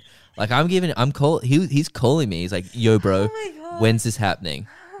point. Like he's calling me. He's like, "Yo, bro, when's this happening?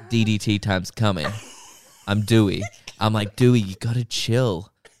 DDT time's coming. I'm Dewey." I'm like, "Dewey, you gotta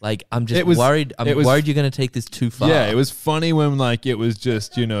chill." Like I'm just worried. I'm worried you're gonna take this too far. Yeah, it was funny when like it was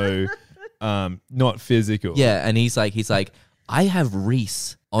just not physical. Yeah, and he's like, "I have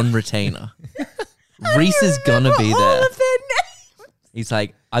Reese on retainer. Reese is gonna be there." He's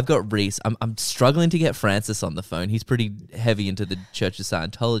like, "I've got Reese. I'm struggling to get Francis on the phone. He's pretty heavy into the Church of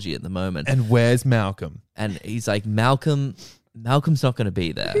Scientology at the moment." And where's Malcolm? And he's like, Malcolm's not going to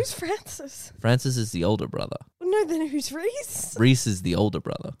be there. Who's Francis? Francis is the older brother. No, then who's Reese? Reese is the older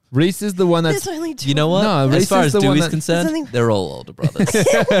brother. Reese is the one that's... There's only two. You know what? No, as Reese far is as the one Dewey's that- concerned, they're all older brothers.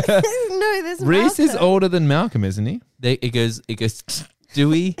 No, there's Reese is Malcolm. older than Malcolm, isn't he? It goes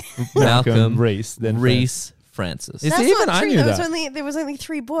Dewey, Malcolm, Reese, then Reese, Francis. Is That's even not I true. knew There that. was only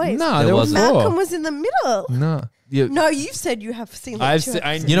 3 boys. No, There there were wasn't. 4. Malcolm was in the middle. No. No, you've said you have seen. Like,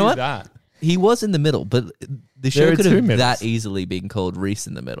 I two knew You know what? that. He was in the middle, but the There show are could two have middles. that easily been called Reese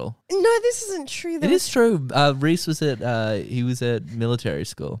in the middle. No, this isn't true. It is true. Reese was at military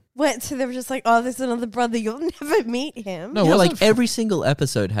school. What? So they were just like, "Oh, there's another brother. You'll never meet him." No, Yeah, wasn't like every single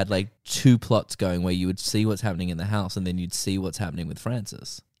episode had like 2 plots going where you would see what's happening in the house and then you'd see what's happening with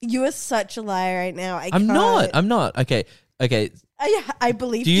Francis. You are such a liar right now. I'm not. Okay. I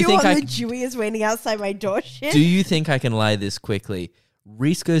believe Do you you think on I the c- Dewey is waiting outside my door shit. Do you think I can lie this quickly?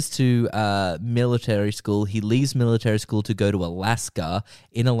 Reese goes to military school. He leaves military school to go to Alaska.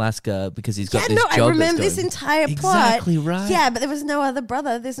 In Alaska because he's got yeah, this no, job. I remember that's this going. entire plot. Exactly right. Yeah, but there was no other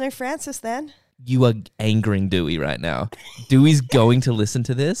brother. There's no Francis then. You are angering Dewey right now. Dewey's going to listen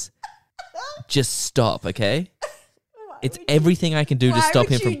to this. Just stop, okay? It's everything I can do to Why stop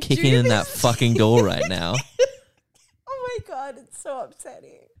him would from you kicking do in that this? fucking door right now. Oh my god, it's so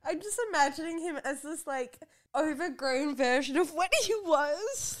upsetting. I'm just imagining him as this like overgrown version of what he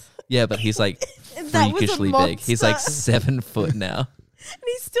was. Yeah, but he's like That was a freakishly big. He's like monster. 7 foot now. And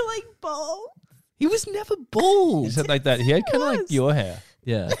he's still like bald. He was never He bald. said like that. He had kind of like was. your hair.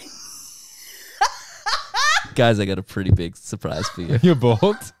 Yeah. Guys, I got a pretty big surprise for you. You're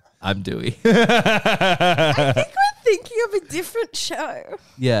bald? I'm Dewey. I think we're thinking of a different show.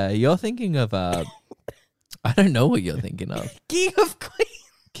 Yeah, you're thinking of I don't know what you're thinking of. King of Queens.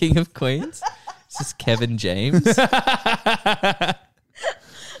 King of Queens? It's just Kevin James.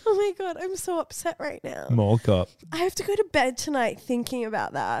 Oh my god, I'm so upset right now. Mall cop. I have to go to bed tonight thinking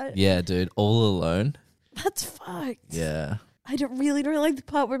about that. Yeah, dude, all alone. That's fucked. Yeah. I really don't like the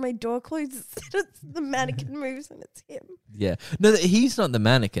part where my door closes and it's the mannequin moves and it's him. Yeah. No, he's not the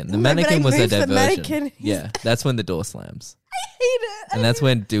mannequin. The No, but mannequin I was a moved the diversion. mannequin. Yeah, that's when the door slams. I hate it. And that's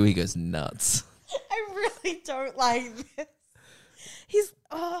when Dewey goes nuts. I really don't like this. He's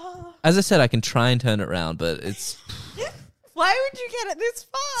As I said, I can try and turn it around, but it's why would you get it this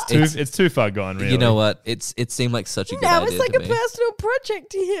far? It's too far gone, really. you know what? It seemed like such a good Now idea it's like to a me. personal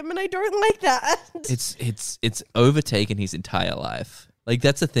project to him and I don't like that. It's overtaken his entire life. Like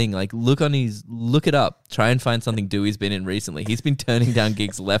that's the thing. Like look it up. Try and find something Dewey's been in recently. He's been turning down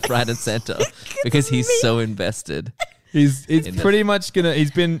gigs left, right, and center because he's so invested. It's In the- pretty much gonna.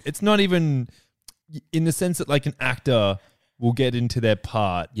 It's not even in the sense that like an actor will get into their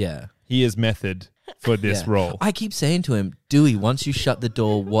part. Yeah. He is method for this Yeah. role. I keep saying to him, Dewey, once you shut the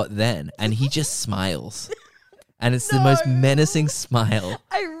door, what then? And he just smiles. And it's the most No. menacing smile.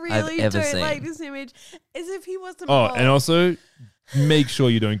 I really ever don't seen. like this image. As if he wasn't Oh, bald. and also make sure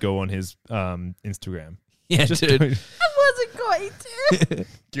you don't go on his Instagram. Yeah, Just dude. don't- I wasn't going to.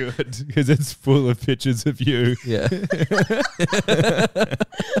 Good, because it's full of pictures of you. Yeah.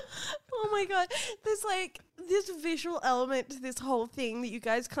 Oh my god. There's like this visual element to this whole thing that you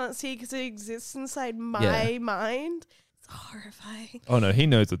guys can't see because it exists inside my mind. It's horrifying. Oh no, he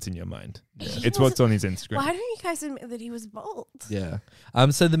knows what's in your mind. He It's what's wasn't- on his Instagram. Why don't you guys admit that he was bald? Yeah.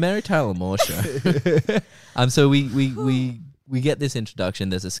 So the Mary Tyler Moore show. So we get this introduction.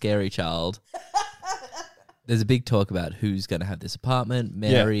 There's a scary child. There's a big talk about who's going to have this apartment.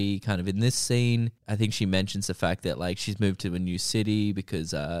 Mary, kind of in this scene, I think she mentions the fact that like she's moved to a new city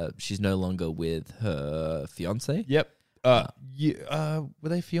because she's no longer with her fiance. Yep. Were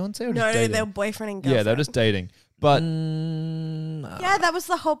they fiance or just No, dating? they were boyfriend and girlfriend. Yeah, they're just dating. But Yeah, that was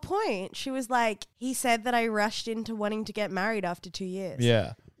the whole point. She was like, he said that I rushed into wanting to get married after 2 years.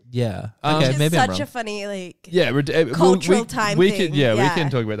 yeah. Yeah. Which Okay, Which is maybe I'm such wrong. a funny, like... Yeah, Cultural we time we thing, Can, yeah, yeah. we can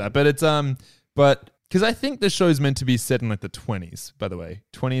talk about that. But it's but Because I think the show's meant to be set in like the 20s, by the way.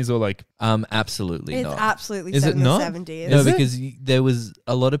 20s or like... Absolutely It's not. absolutely Is set it in not? the 70s. No, Is it? because there was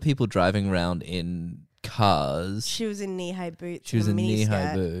a lot of people driving around in cars. She was in knee-high boots. She was in and a knee-high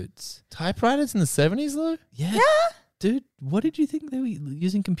miniskirt. boots. Typewriters in the 70s, though? Yeah. Dude, what did you think they were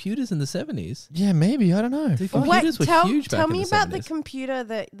using computers in the 70s? Yeah, maybe. I don't know. The Fuck. computers were huge back tell in me the about the 70s. computer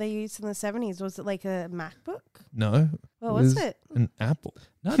that they used in the 70s. Was it like a MacBook? No. What was it? An Apple.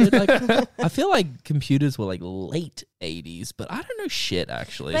 No, dude, like, I feel like computers were like late 80s, but I don't know shit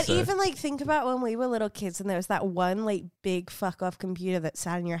actually. But so. even like think about when we were little kids and there was that one like big fuck off computer that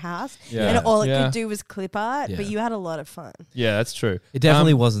sat in your house Yeah. and all it Yeah. could do was clip art, Yeah. but you had a lot of fun. Yeah, that's true. It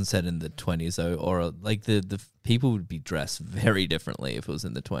definitely wasn't set in the 20s though, or like the people would be dressed very differently if it was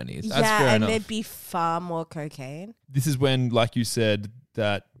in the 20s. That's yeah, fair and enough. there'd be far more cocaine. This is when, like you said,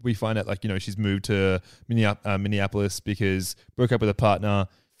 that we find out, like, you know, she's moved to Minneapolis because broke up with a partner.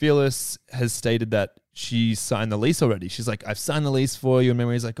 Phyllis has stated that she signed the lease already. She's like, I've signed the lease for you. And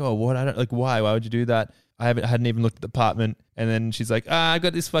Memory's like, oh, what? I don't like. Why? Why would you do that? I hadn't even looked at the apartment. And then she's like, I've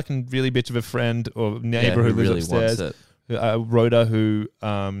got this fucking really bitch of a friend or neighbor who lives upstairs. Rhoda, who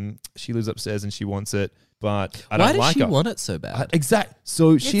she lives upstairs and she wants it, but I don't Why does like she her. want it so bad? Exact.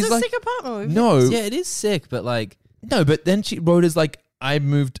 So she's It's a like, sick apartment. We've no, Yeah, it is sick, but like, no. But then Rhoda's like, I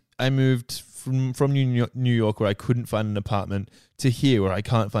moved from New York where I couldn't find an apartment to here where I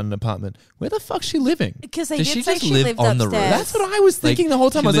can't find an apartment. Where the fuck's she living? Because they Does did she say just she live lived on the roof? upstairs. That's what I was thinking the whole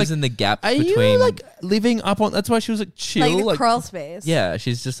time. she I was lives like, in the gap are between. you like living up on? That's why she was like chill. like the like, crawl space. Yeah,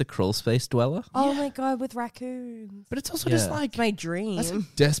 she's just a crawl space dweller. Oh my god, with raccoons. but it's also just Yeah. like It's my dream. that's a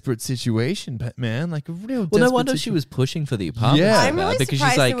desperate situation, man. Like a real. Well, no desperate wonder she situation. was pushing for the apartment. Yeah. so I'm bad really because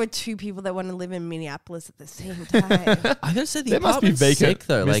surprised she's like, there were two people that want to live in Minneapolis at the same time. I gotta say the There must be apartment's vacant. sick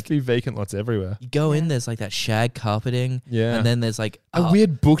though. Must Like be vacant lots everywhere. you go in, there's like that shag carpeting, Yeah. and then there's like A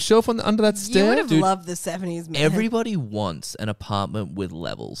weird bookshelf under that you stair. would have Dude, loved the 70s, man. everybody wants an apartment with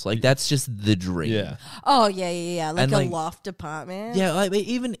levels. Like that's just the dream. Yeah. Oh yeah. Like And, a like- loft apartment. Yeah, like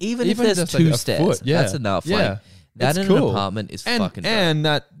even if Even there's just, two like, a stairs, foot, yeah. that's enough. Yeah. Like that It's in cool. an apartment is And fucking dope. and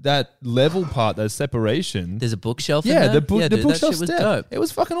that level part, that separation. There's a bookshelf in Yeah, there. the yeah, dude, bookshelf that shit was step. dope. It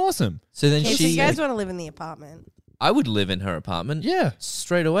was fucking awesome. So then Okay, so you she, guys want to live in the apartment? I would live in her apartment. Yeah.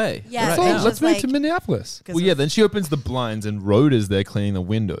 Straight away. Yeah, right So it's now. let's just move like- to Minneapolis. 'cause Well, yeah. of- Then she opens the blinds and Rhoda's there cleaning the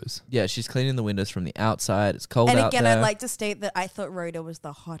windows. Yeah, she's cleaning the windows from the outside. It's cold And out again, there. I'd like to state that I thought Rhoda was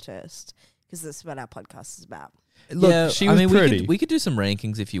the hottest because that's what our podcast is about. Look, yeah, she was I mean, pretty. We could do some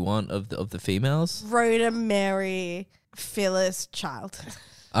rankings if you want of the females. Rhoda, Mary, Phyllis, Child.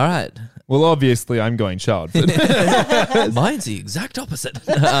 All right. Well, obviously, I'm going child. But Mine's the exact opposite.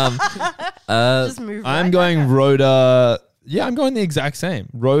 Just move. I'm right going back up. Rhoda. Yeah, I'm going the exact same.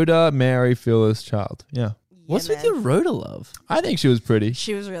 Rhoda, Mary, Phyllis, child. Yeah. What's Yeah, with man. your Rhoda love? I think she was pretty.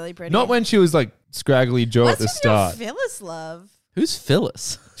 She was really pretty. Not when she was like scraggly Joe What's at the with start. your Phyllis love? Who's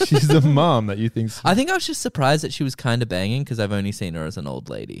Phyllis? She's the mom that you think. I think I was just surprised that she was kind of banging because I've only seen her as an old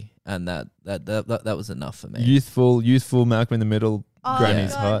lady, and that was enough for me. Youthful Malcolm in the Middle. Oh,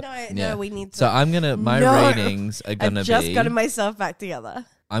 Granny's God, hot. no, we need to. So I'm gonna my No. ratings are gonna I've just be. gotten myself back together.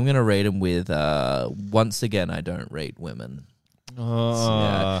 I'm gonna rate them with. Once again, I don't rate women.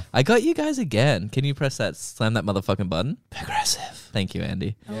 Yeah. I got you guys again. Can you press that? Slam that motherfucking button. Progressive. Thank you,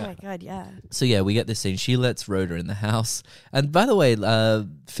 Andy. Oh my God, yeah. So yeah, we get this scene. She lets Rhoda in the house, and by the way,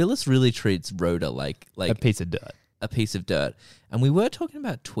 Phyllis really treats Rhoda like a piece of dirt. a piece of dirt. And we were talking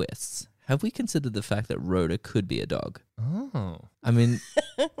about twists. Have we considered the fact that Rhoda could be a dog? Oh. I mean,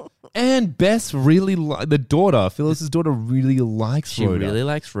 And Bess really the daughter, Phyllis's daughter, really likes she Rhoda. really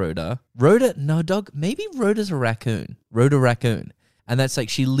likes Rhoda. Rhoda, no dog. Maybe Rhoda's a raccoon. Rhoda raccoon, and that's like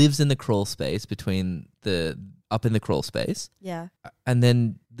she lives in the crawl space between the up in the crawl space. Yeah. And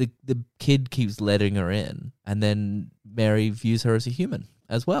then the kid keeps letting her in, and then Mary views her as a human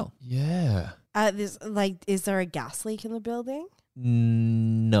as well. Yeah. Is there a gas leak in the building?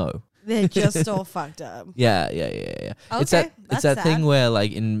 No. They're just all fucked up. Yeah. It's Okay, that that's thing sad. where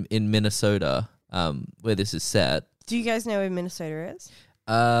like in Minnesota, where this is set. Do you guys know where Minnesota is?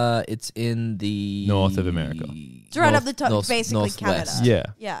 It's in the North of America. It's right up the top, basically northwest. Canada. Yeah.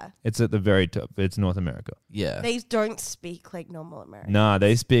 Yeah. It's at the very top. It's North America. Yeah. They don't speak like normal American. Nah,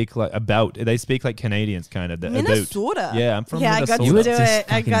 they speak like Canadians kind of. Minnesota. Yeah, I'm from Yeah, I Minnesota. got You to were do just it.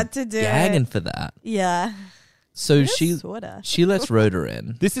 I fucking got to do gagging it. for that. Yeah. So Minnesota. she lets Rhoda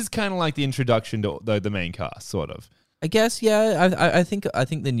in. This is kind of like the introduction to the main cast, sort of. I guess, yeah. I think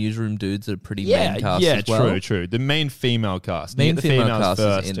the newsroom dudes are pretty main cast as well. true. The main female cast. Main You get the female females cast is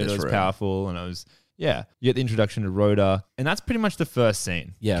first, in and this it was room. powerful, and I was you get the introduction to Rhoda, and that's pretty much the first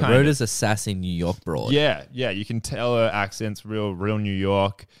scene. Yeah, kind Rhoda's a sassy New York broad. of. Yeah, you can tell her accent's real New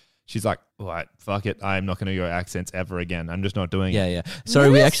York. she's like, all right, fuck it. I'm not going to go accents ever again. I'm just not doing Yeah, it. yeah.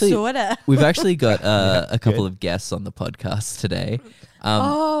 Sorry, Sorta. we've actually got a couple of guests on the podcast today.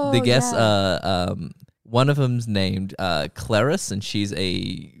 The guests are one of them's named Clarice, and she's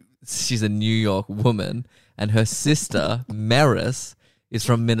a New York woman, and her sister Maris is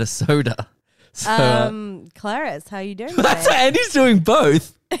from Minnesota. So, Clarice, how you doing today? and he's doing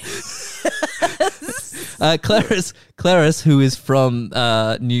both. Clarice, who is from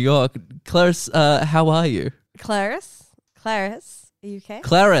New York. Clarice, how are you? Clarice, are you okay?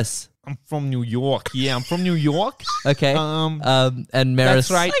 Clarice. I'm from New York. Yeah, I'm from New York. Okay. And Maris.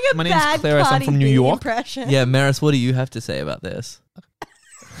 That's right. Like a My bad name's Clarice. I'm Cardi from New B York. impression. Yeah, Maris, what do you have to say about this?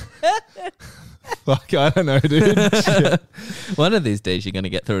 Fuck, I don't know, dude. Shit. One of these days you're going to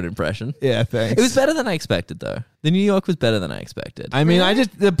get through an impression. Yeah, thanks. It was better than I expected, though. The New York was better than I expected. I mean,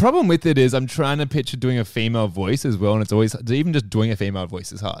 the problem with it is I'm trying to picture doing a female voice as well, and it's always, even just doing a female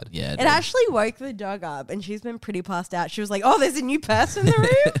voice is hard. Yeah. It actually woke the dog up, and she's been pretty passed out. She was like, "Oh, there's a new person in the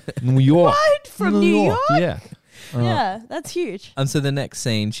room." New York. What? From New York? Yeah. Yeah, that's huge. So the next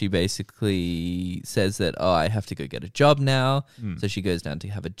scene, she basically says that, oh, I have to go get a job now. So she goes down to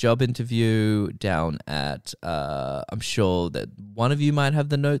have a job interview down at, I'm sure that one of you might have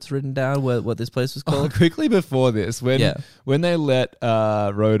the notes written down what this place was called. Quickly before this, when they let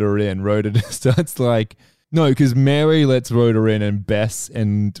Rhoda in, Rhoda just starts like, no, because Mary lets Rhoda in and Bess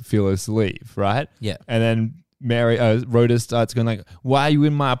and Phyllis leave, right? Yeah. And then Rhoda starts going like, why are you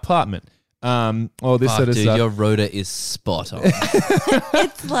in my apartment? All this sort of Dude, stuff. your Rhoda is spot on.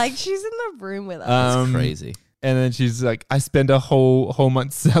 It's like she's in the room with us. It's crazy. And then she's like, I spend a whole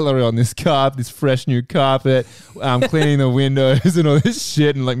month's salary on this fresh new carpet. I'm cleaning the windows and all this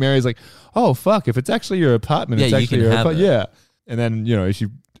shit. And like Mary's like, oh, fuck, if it's actually your apartment, it's Yeah, you actually can your have apartment. it. Yeah. And then,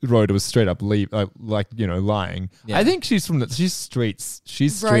 Rhoda was straight up lying. Yeah. I think she's she's streets.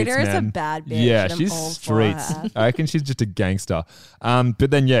 She's streets, Rhoda is man. a bad bitch. Yeah, and I'm she's all for streets. her. I reckon she's just a gangster. But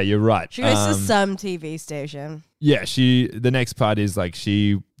then, yeah, you're right. She goes to some TV station. Yeah, the next part is like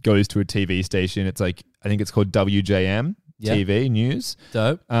she goes to a TV station. It's like, I think it's called WJM Yeah. TV News.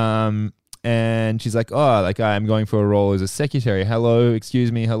 Dope. And she's like, oh, like I'm going for a role as a secretary. Hello,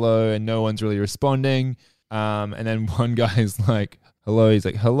 excuse me, hello. And no one's really responding. And then one guy is like, hello. He's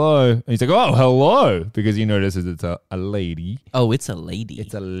like, hello. And he's like, oh, hello. Because he notices it's a lady. Oh, it's a lady.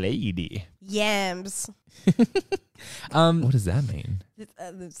 It's a lady. Yams. What does that mean?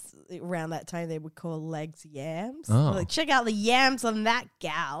 Around that time, they would call legs yams. Oh. Like, check out the yams on that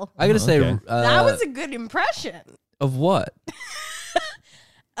gal. I got to say, okay. That was a good impression. of what?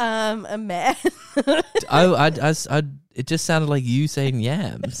 A man. It just sounded like you saying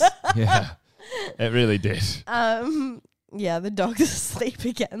yams. Yeah, it really did. Yeah, the dog's asleep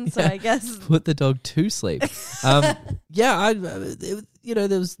again, so I guess. Put the dog to sleep. Yeah,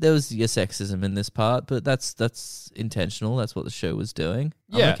 there was your sexism in this part, but that's intentional. That's what the show was doing.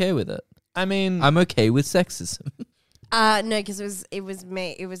 Yeah. I'm okay with it. I mean, I'm okay with sexism. No, because it was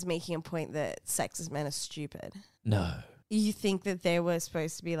making a point that sexist men are stupid. No. You think that they were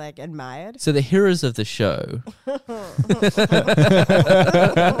supposed to be like admired? So the heroes of the show.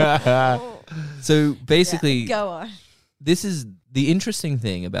 So basically, Yeah, go on. this is the interesting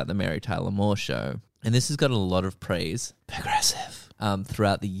thing about the Mary Tyler Moore Show, and this has got a lot of praise, progressive,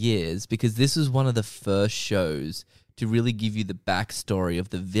 throughout the years, because this is one of the first shows to really give you the backstory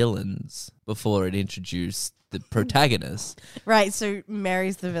of the villains before it introduced the protagonist. Right, so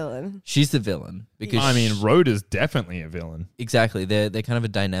Mary's the villain. She's the villain because I mean, Rhoda's definitely a villain. exactly, they're kind of a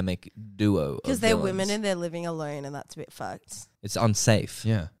dynamic duo Because of they're villains. women and they're living alone, and that's a bit fucked. It's unsafe.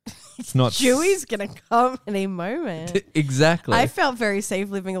 Yeah, it's not. Dewey's gonna come any moment. Exactly. I felt very safe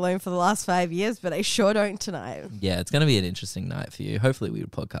living alone for the last 5 years, but I sure don't tonight. Yeah, it's going to be an interesting night for you. Hopefully, we will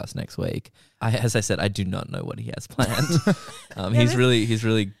podcast next week. As I said, I do not know what he has planned. He's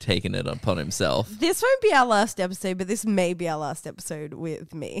really taken it upon himself. This won't be our last episode, but this may be our last episode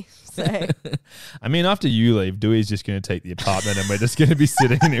with me. So I mean, after you leave, Dewey's just going to take the apartment, and we're just going to be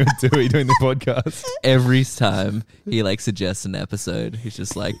sitting here with Dewey doing the podcast. Every time he suggests an episode, he's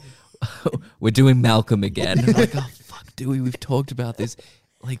just like, "We're doing Malcolm again." I'm like, "Oh fuck, Dewey, we've talked about this."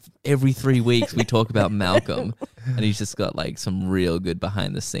 Like every 3 weeks we talk about Malcolm, and he's just got some real good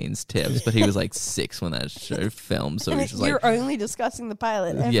behind the scenes tips. But he was 6 when that show filmed, so and he's just you're only discussing the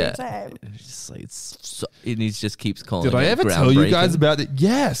pilot every yeah, time. it's just and he just keeps calling. Did I it ever tell you guys groundbreaking. about it?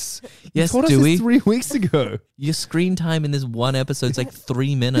 Yes. Yes, you told us Dewey. this 3 weeks ago. Your screen time in this one episode is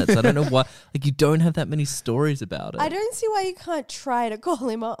 3 minutes. I don't know why. You don't have that many stories about it. I don't see why you can't try to call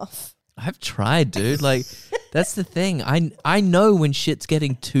him off. I've tried, dude. That's the thing. I know when shit's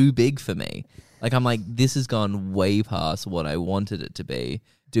getting too big for me. I'm this has gone way past what I wanted it to be.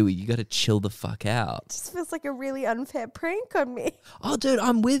 Dewey, you got to chill the fuck out. Just feels like a really unfair prank on me. Oh, dude,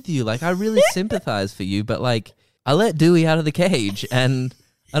 I'm with you. Like, I really sympathize for you, but like, I let Dewey out of the cage, and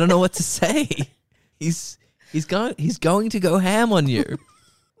I don't know what to say. He's going to go ham on you.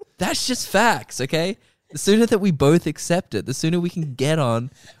 That's just facts, okay? The sooner that we both accept it, the sooner we can get on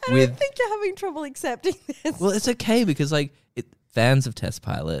I with. don't think you're having trouble accepting this. Well, it's okay because like fans of Test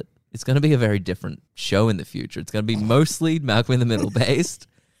Pilot, it's going to be a very different show in the future. It's going to be mostly Malcolm in the Middle based.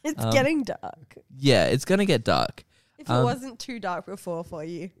 It's getting dark. Yeah, it's going to get dark. If it wasn't too dark before for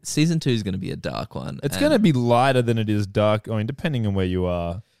you. Season 2 is going to be a dark one. It's going to be lighter than it is dark, I mean, depending on where you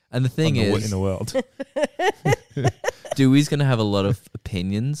are. And the thing in is, the world. Dewey's gonna have a lot of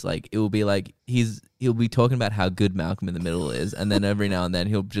opinions. Like it will be like he'll be talking about how good Malcolm in the Middle is, and then every now and then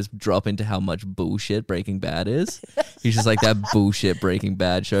he'll just drop into how much bullshit Breaking Bad is. He's just like, that bullshit Breaking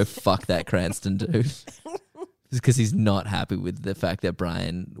Bad show. Fuck that Cranston dude. Because he's not happy with the fact that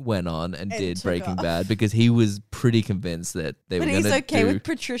Brian went on and did took Breaking off. Bad, because he was pretty convinced that they But were he's gonna okay do. with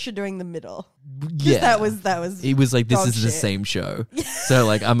Patricia doing the middle. 'Cause Yeah, that was he was like, this dog is the shit. same show. So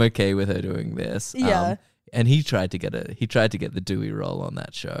like, I'm okay with her doing this. Yeah. And he tried to get the Dewey role on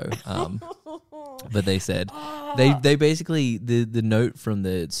that show. But they said they basically the note from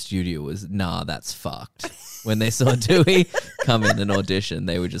the studio was, nah, that's fucked. When they saw Dewey come in and audition,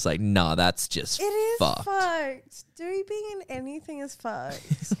 they were just like, nah, that's just It is fucked. fucked. Dewey being in anything is fucked.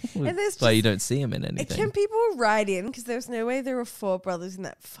 And there's That's why just- you don't see him in anything. Can people write in? Because there's no way there were 4 brothers in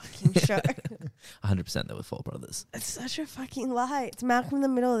that fucking show. 100% there were 4 brothers. It's such a fucking lie. It's Malcolm in the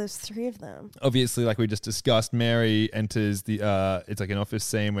Middle. There's 3 of them. Obviously, like we just discussed, Mary enters the it's like an office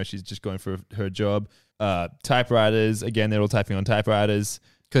scene where she's just going for her job. Typewriters, again, they're all typing on typewriters.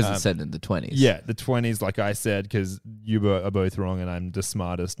 Because it's set in the 20s. Yeah, the 20s, like I said, because you are both wrong and I'm the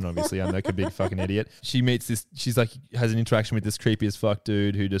smartest, and obviously I'm like a big fucking idiot. She meets this, she's like, has an interaction with this creepy as fuck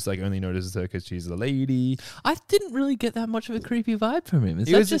dude who just like only notices her because she's a lady. I didn't really get that much of a creepy vibe from him. Is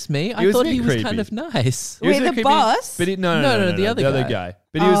He that was just a- me? he I was a thought bit he was creepy. kind of nice. He was Wait, a the creepy- boss? But No, the other guy.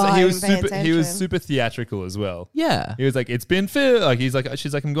 But he was Oh, I he was didn't pay super he was attention. super theatrical as well. Yeah. He was like, it's been filled. Like he's like,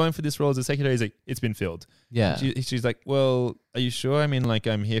 she's like, I'm going for this role as a secretary. He's like, it's been filled. Yeah. She's like, well, are you sure? I mean, like,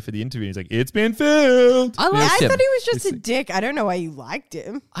 I'm here for the interview. He's like, it's been filled. I I liked him. thought he was just a It's- dick. I don't know why you liked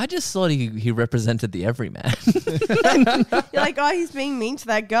him. I just thought he represented the everyman. You're like, oh, he's being mean to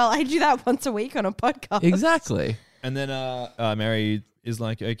that girl. I do that once a week on a podcast. Exactly. And then Mary is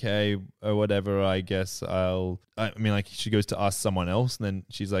like, okay, whatever, I guess I mean, like, she goes to ask someone else, and then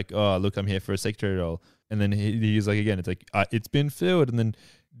she's like, oh, look, I'm here for a secretary role. And then he's like, again, it's like, it's been filled. And then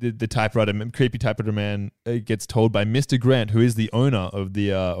the typewriter, creepy typewriter man gets told by Mr. Grant, who is the owner of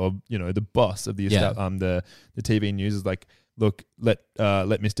the, or, you know, the boss of the, Yeah. the TV news, is like, look, let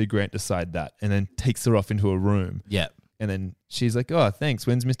Mr. Grant decide that. And then takes her off into a room. Yeah. And then she's like, oh, thanks.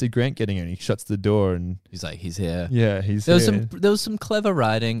 When's Mr. Grant getting in? He shuts the door and He's like, he's here. yeah, he's There was here. there was some clever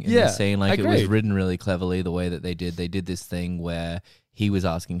writing in Yeah, the scene. Like it was agreed. written really cleverly the way that they did. They did this thing where he was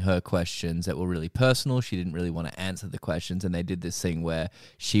asking her questions that were really personal. She didn't really want to answer the questions, and they did this thing where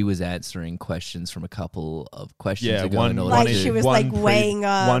she was answering questions from a couple of questions ago in order Like to, she was like weighing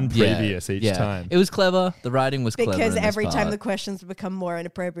up. one Yeah, previous each yeah. time. It was clever. The writing was clever Because in this every time part. the questions become more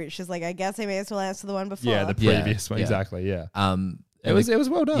inappropriate, she's like, I guess I may as well answer the one before. Yeah, the Yeah, previous one. yeah. Exactly, yeah. It and was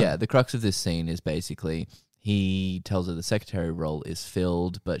well done. Yeah, the crux of this scene is basically he tells her the secretary role is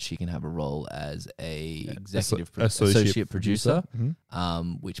filled, but she can have a role as a executive associate producer,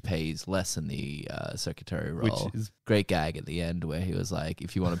 which pays less than the secretary Which role. is Great gag at the end where he was like,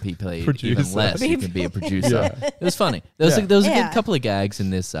 if you want to be paid Producer. even less, you can be a producer. Yeah. It was funny. There was, Yeah. there was a Yeah. good couple of gags in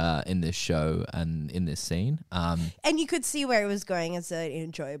this show and in this scene. And you could see where it was going as an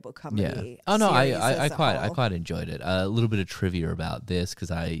enjoyable comedy. Yeah. Oh no, series I as a whole. quite enjoyed it. A little bit of trivia about this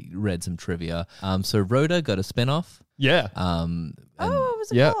because I read some trivia. So Rhoda got a spin-off. yeah. Oh, And what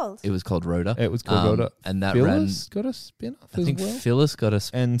was it Yeah. called? it was called Rhoda. It was called Rhoda. and that Phyllis got a spin-off ran. I as think well. Phyllis got a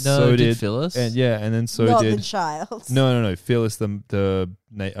And no, so did did Phyllis. And yeah, and then so Not did the child. no, Phyllis the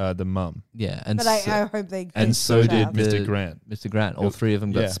mum. Yeah, and But I hope they. And get so the did child. Mr. Grant. Mr. Grant. All three of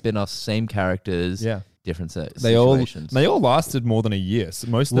them got Yeah. spin-offs, same characters. Yeah. different They all situations. lasted more than a year. So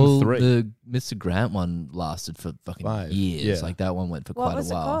most of well, them 3. the Mr. Grant one lasted for fucking 5, years. yeah. Like that one went for What quite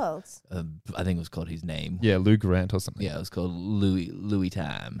was a it while. called? I think it was called his name. Yeah, Lou Grant or something. Yeah, it was called Louis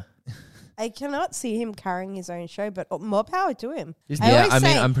Tam. I cannot see him carrying his own show, but more power to him. He's- I Yeah, always I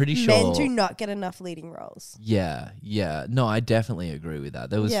mean, say I'm pretty men sure- do not get enough leading roles. Yeah. No, I definitely agree with that.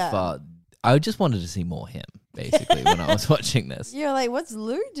 There was Yeah. far. I just wanted to see more him, basically, when I was watching this. You're like, what's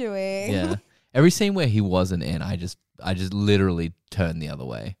Lou doing? Yeah. Every scene where he wasn't in, I just literally turned the other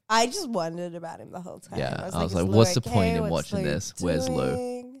way. I just wondered about him the whole time. Yeah, I was is like, Lou what's the okay? point in What's watching Lou this? Where's Lou?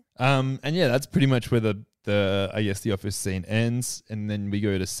 doing? And yeah, that's pretty much where the I guess the office scene ends, and then we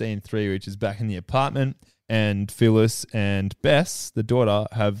go to scene 3, which is back in the apartment, and Phyllis and Bess, the daughter,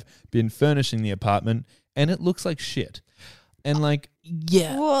 have been furnishing the apartment, and it looks like shit. And like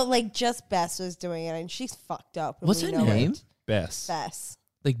Yeah. Well, like just Bess was doing it, and she's fucked up. and What's we her know name? it. Bess. Bess.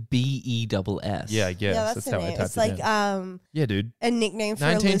 Like BESS. Yeah, I guess Yeah, that's, how the I name. typed It's it like in. Yeah, dude. a nickname for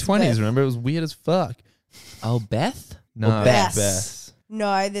 1920s, Elizabeth. remember? It was weird as fuck. Oh, Beth? No, Or Bess. Bess.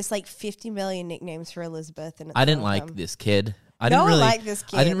 No, there's like 50 million nicknames for Elizabeth, and it's I didn't one of like them. this kid. I No didn't one really liked this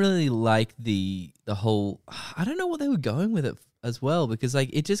kid. I didn't really like the whole. I don't know what they were going with it as well, because like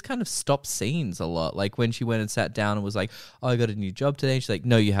it just kind of stopped scenes a lot. Like when she went and sat down and was like, "Oh, I got a new job today." She's like,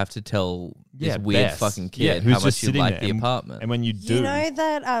 "No, you have to tell this Yeah, weird Bess. fucking Yeah, kid who's how just much you sitting like there the and- apartment." And when you do, You know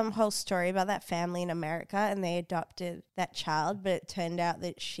that whole story about that family in America, and they adopted that child, but it turned out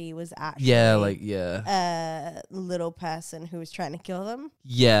that she was actually a little person who was trying to kill them.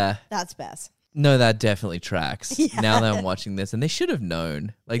 yeah. That's Bess. No, that definitely tracks. Yeah. Now that I'm watching this, and they should have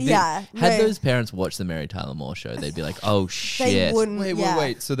known. Like, Yeah, had no. those parents watched the Mary Tyler Moore show, they'd be like, "Oh They shit!" wouldn't.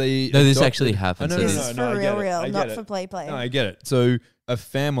 Wait. So they No, this adopted- actually happened. Oh, So no, This this- is no, for I get real, it. I not get for it. play. No, I get it. So a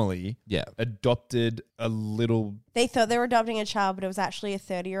family Yeah. adopted a little, They thought they were adopting a child, but it was actually a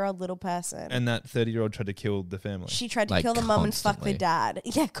 30-year-old little person. and that 30-year-old tried to kill the family. She tried to Like, kill the mum and fuck constantly. the dad.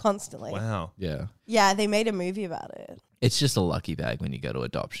 Yeah, constantly. Wow. Yeah. Yeah, they made a movie about it. It's just a lucky bag when you go to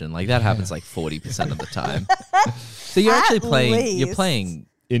adoption. Like that happens like 40% of the time. So you're actually At playing. You're least. playing.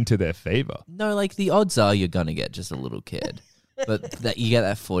 Into their favor. No, like the odds are you're gonna get just a little kid, but that you get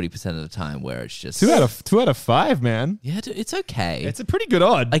that 40% of the time where it's just 2 out of 5, man. yeah, it's okay. It's a pretty good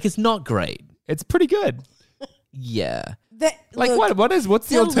odd. like it's not great. It's pretty good. Yeah, Like Look, what's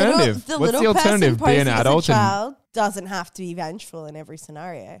the alternative? The What's the little alternative? person Be an posing as a adult and child doesn't have to be vengeful in every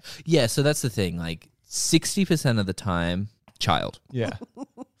scenario. yeah. So that's the thing. Like 60% of the time, child. yeah.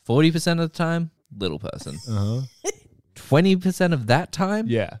 40% of the time, little person. Uh-huh. 20% of that time,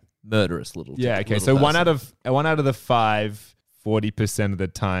 Yeah. murderous little. Yeah, okay. little So one person. out of the 5, 40% of the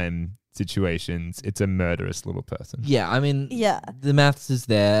time situations, it's a murderous little person. Yeah, I mean, Yeah. the maths is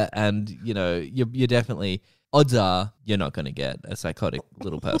there, and you know, you're definitely odds are you're not going to get a psychotic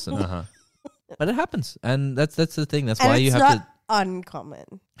little person, Uh-huh. but it happens, and that's the thing. That's And why it's you have not to uncommon.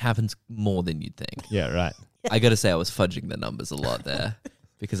 happens more than you'd think. Yeah, right. I got to say, I was fudging the numbers a lot there.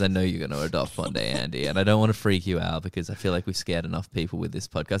 Because I know you're going to adopt one day, Andy, and I don't want to freak you out because I feel like we've scared enough people with this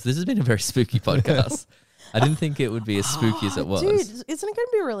podcast. This has been a very spooky podcast. I didn't think it would be as spooky as it was. Dude, isn't it going to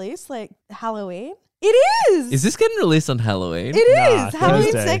be released like Halloween? It is. Is this getting released on Halloween? It is. Nah, Halloween's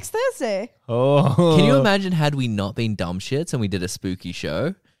Thursday. next Thursday. Oh. Can you imagine had we not been dumb shits and we did a spooky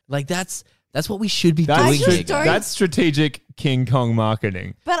show? Like that's what we should be That's, doing. just here, don't- guys. that's strategic King Kong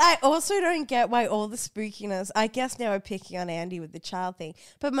marketing. But I also don't get why all the spookiness, I guess now we're picking on Andy with the child thing,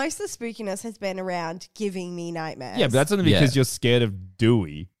 but most of the spookiness has been around giving me nightmares. Yeah, but that's only because Yeah. you're scared of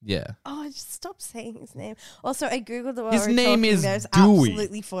Dewey. Yeah. Oh, just stop saying his name. Also, I googled it while His we were name talking. is There's Dewey.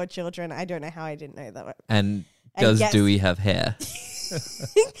 absolutely 4 children. I don't know how I didn't know that. And I does guess- Dewey have hair?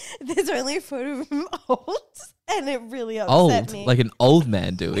 There's only a photo of him old, and it really upset Old, me. like an old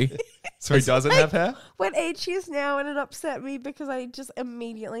man Dewey. So he doesn't have hair? What age he is now, and it upset me because I just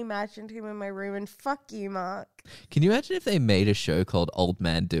immediately imagined him in my room, and fuck you, Mark. Can you imagine if they made a show called Old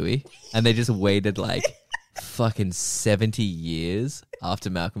Man Dewey and they just waited like fucking 70 years after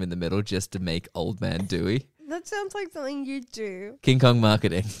Malcolm in the Middle just to make Old Man Dewey? That sounds like something you do. King Kong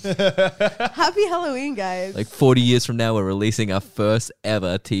marketing. Happy Halloween, guys. Like 40 years from now, we're releasing our first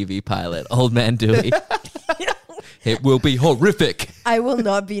ever TV pilot, Old Man Dewey. It will be horrific. I will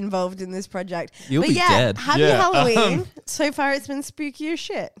not be involved in this project. You'll but be yeah, dead. Happy Yeah, Halloween. So far, it's been spooky as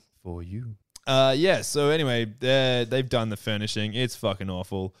shit. For you. Yeah, so anyway, they've done the furnishing. It's fucking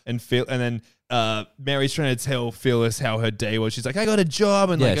awful. And then Mary's trying to tell Phyllis how her day was. She's like, I got a job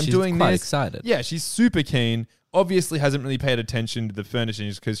and Yeah, like I'm she's doing quite this. excited. Yeah, she's super keen. Obviously hasn't really paid attention to the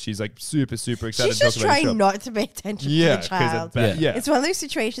furnishings because she's like super excited She's to talk just about the trying job. not to pay attention Yeah, to the child. because Yeah. It's one of those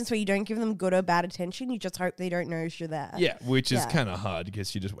situations where you don't give them good or bad attention. You just hope they don't notice you're there. Yeah, which is Yeah. kind of hard because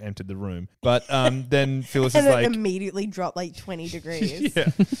she just entered the room. But then Phyllis And is it like, immediately dropped like 20 degrees. yeah.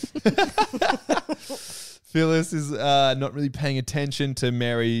 Phyllis is not really paying attention to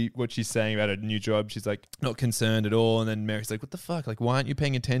Mary, what she's saying about her new job. She's like not concerned at all. And then Mary's like, what the fuck? Like, why aren't you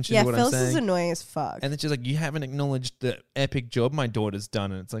paying attention Yeah, to what Phyllis I'm saying? is annoying as fuck. And then she's like, you haven't acknowledged the epic job my daughter's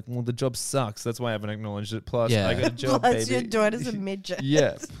done. And it's like, well, the job sucks. That's why I haven't acknowledged it. Plus, Yeah. I got a job, Plus, baby. your daughter's a midget.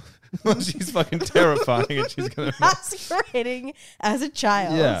 Yeah. Well, she's fucking terrifying and she's going to... Masquerading as a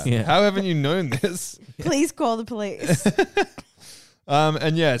child. Yeah. Yeah. How haven't you known this? Please call the police.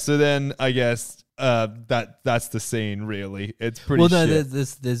 And yeah, so then I guess that's the scene. Really, it's pretty. Well, no, shit.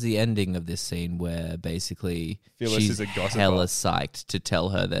 there's the ending of this scene where basically Phyllis she's is a gossiper. hella psyched to tell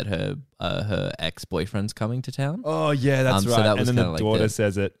her that her ex-boyfriend's coming to town. Oh yeah, that's So right. that And was then the kinda like daughter the-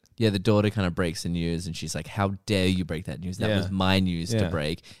 says it. Yeah, the daughter kind of breaks the news, and she's like, "How dare you break that news? That Yeah. was my news to Yeah.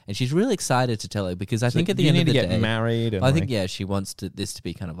 break." And she's really excited to tell her because I think at the you end need of the to get day, married. And I think like- yeah, she wants this to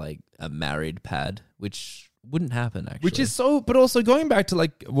be kind of like a married pad, which wouldn't happen actually. Which is so, but also going back to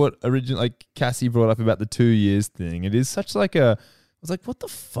like what originally like Cassie brought up about the 2 years thing. It is such like a. I was like, what the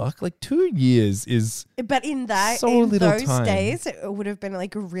fuck? Like 2 years is But in So in little those time. days, it would have been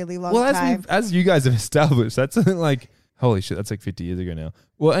like a really long well time. as you guys have established. That's something like holy shit. That's like 50 years ago now.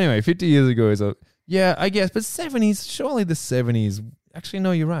 Well, anyway, 50 years ago is a yeah, I guess, but 70s. Surely the 70s. Actually,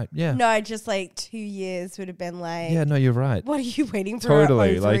 no, you're right. Yeah, No, just like 2 years would have been like, yeah, no, you're right. what are you waiting for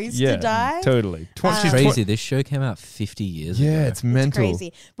Totally, our like ovaries yeah, to die? totally. She's She's crazy. This show came out 50 years ago. Yeah, it's mental.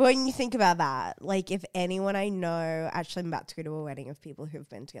 Crazy. But when you think about that, like if anyone I know, actually I'm about to go to a wedding of people who've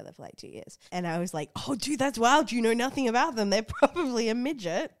been together for like 2 years. And I was like, oh dude, that's wild. You know nothing about them. They're probably a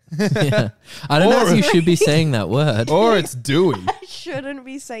midget. Yeah. I don't know if you should be saying that word. Or it's Dewey. I shouldn't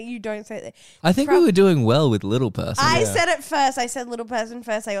be saying you don't say that. I think we were doing well with little person. I said it first. I said little person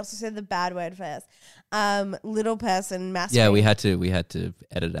first. I also said the bad word first. Little person, master. Yeah, we had to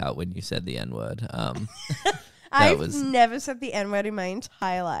edit out when you said the N word. I've was- never said the N word in my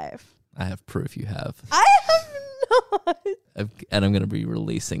entire life. I have proof you have, I have not. and I'm going to be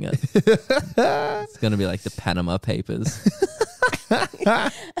releasing it. It's going to be like the Panama Papers.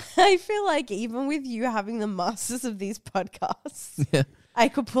 I feel like even with you having the masters of these podcasts, Yeah. I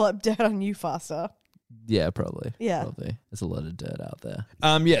could pull up dirt on you faster. Yeah, probably. Yeah. Probably. There's a lot of dirt out there.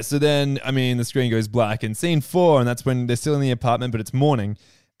 Yeah, so then, I mean, the screen goes black in scene 4, and that's when they're still in the apartment, but it's morning.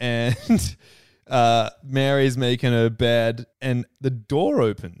 And Mary's making her bed, and the door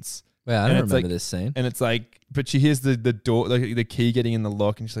opens. Wait, I And don't it's remember like- this scene. And it's like, but she hears the door, like the key getting in the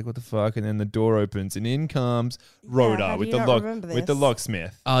lock, and she's like, what the fuck? And then the door opens, and in comes Rhoda how do with you the not lock, remember with the this?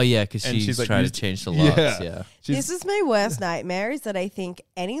 locksmith. Oh, yeah, because And she's, she's, like, trying used- to change the locks. Yeah. Yeah. She's, This is my worst nightmare is that I think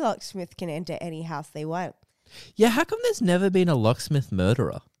any locksmith can enter any house they want. Yeah, how come there's never been a locksmith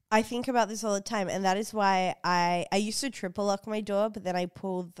murderer? I think about this all the time, and that is why I used to triple lock my door, but then I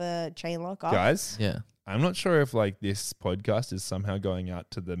pulled the chain lock off. guys, Yeah. I'm not sure if like this podcast is somehow going out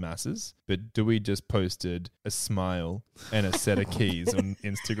to the masses, but Dewey just posted a smile and a set of keys on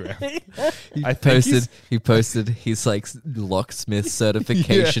Instagram. I think he's- He posted his like locksmith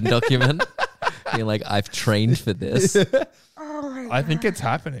certification document. Being like, I've trained for this. Do Oh my I think it's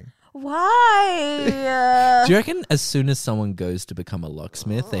happening. Why? you reckon as soon as someone goes to become a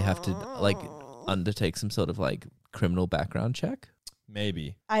locksmith, they have to like undertake some sort of like criminal background check?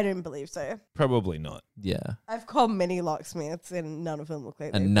 Maybe. I don't believe so. Probably not. Yeah. I've called many locksmiths, and none of them look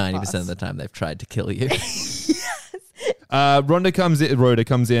like. And they've 90% of the passed. time they've tried to kill you. Rhoda comes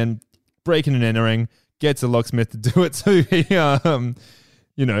in, breaking and entering, gets a locksmith to do it. So he,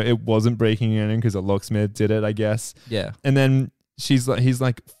 you know, it wasn't breaking and entering because a locksmith did it, I guess. Yeah. And then he's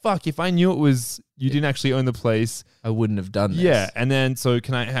like, fuck, if I knew it was, you didn't actually own the place. I wouldn't have done this. Yeah. And then, so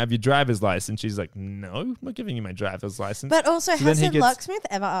can I have your driver's license? She's like, no, I'm not giving you my driver's license. But also, So then has he a gets- locksmith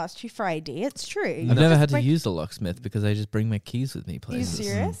ever asked you for ID? It's true. I've never had to use a locksmith because I just bring my keys with me Are you places.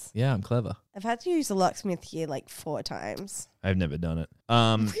 serious? Yeah, I'm clever. I've had to use a locksmith here like 4 times. I've never done it.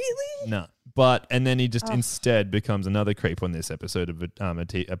 Really? No. But, and then he just instead becomes another creep on this episode of a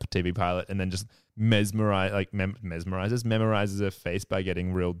TV pilot, and then just memorizes her face by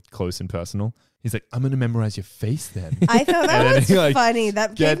getting real close and personal. He's like, I'm going to memorize your face then. I thought And that then was he, like, funny.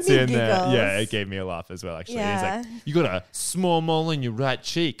 That gave Gets me in giggles. there. Yeah, it gave me a laugh as well, actually. Yeah. He's like, you got a small mole in your right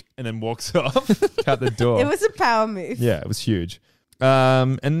cheek, and then walks off out the door. It was a power move. Yeah, it was huge.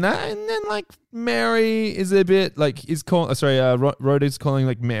 And then like Mary is a bit like Rhoda's calling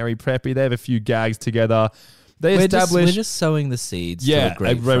like Mary preppy. They have a few gags together. They We're establish just sowing the seeds. yeah, to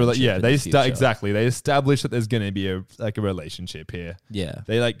a great yeah. They future. exactly. They establish that there's going to be a relationship here. Yeah.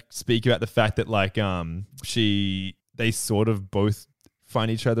 They like speak about the fact that like they sort of both find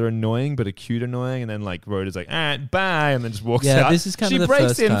each other annoying, but a cute annoying, and then like Rhoda's like, all right, bye, and then just walks Yeah, out. this is kind of she the breaks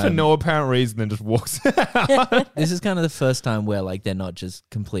first in for time. no apparent reason, then just walks out. This is kind of the first time where like they're not just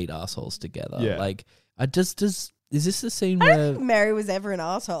complete assholes together. Yeah. Like is this the scene I don't where think Mary was ever an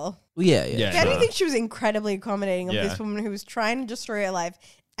asshole. yeah. Yeah. I don't think she was incredibly accommodating of Yeah. this woman who was trying to destroy her life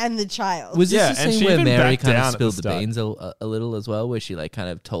and the child. Was this Yeah, the and scene she where even Mary backed kind down of at the spilled the start. beans a little as well, where she like kind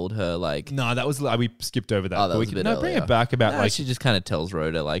of told her like No, that was we skipped over that. Oh, that But was a bit bring earlier. it back about No, like she just kind of tells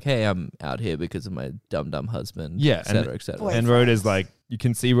Rhoda like, "Hey, I'm out here because of my dumb husband." Yeah, et cetera, and- et cetera. Boy. and Rhoda's like, you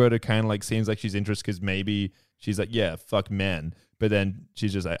can see Rhoda kind of like seems like she's interested because maybe she's like, yeah, fuck men, But then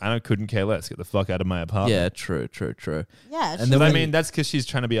she's just like, I couldn't care less. Get the fuck out of my apartment. Yeah, true. Yeah, And she's, then But I when- mean, that's because she's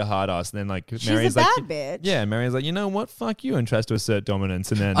trying to be a hard ass. And then like she's Mary's a like, bad bitch. yeah, Mary's like, you know what? Fuck you, and tries to assert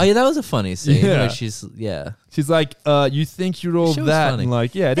dominance. And then Oh yeah, that was a funny scene Yeah. where she's she's like, you think you're all She was that? funny. And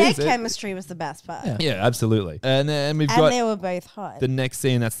like, yeah, it Their is. chemistry was the best part. Yeah. Yeah, absolutely. And then we've And got they were both hot. the next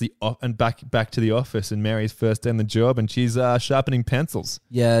scene. That's and back to the office, and Mary's first day on the job, and she's sharpening pencils.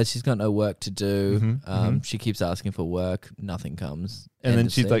 yeah, she's got no work to do. Mhm, She keeps asking for work, nothing comes. And End then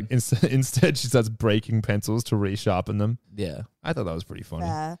of she's scene. like, instead, she starts breaking pencils to resharpen them. yeah, I thought that was pretty funny.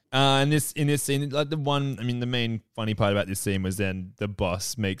 Fair. And in this scene, like the main funny part about this scene was then the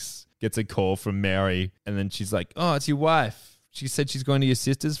boss gets a call from Mary, and then she's like, "Oh, it's your wife. She said she's going to your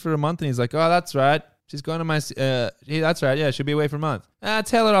sister's for a month," and he's like, "Oh, that's right. She's going to my. That's right. Yeah, she'll be away for a month.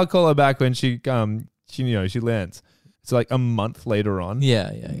 Tell her I'll call her back when she lands." It's like a month later on.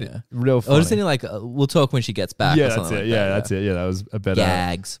 yeah. Real I funny. was thinking like we'll talk when she gets back. Yeah, or that's something it. like Yeah, that, that's it. Yeah, that was a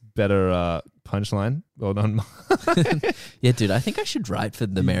Gags. better punchline. Well done. Yeah, dude, I think I should write for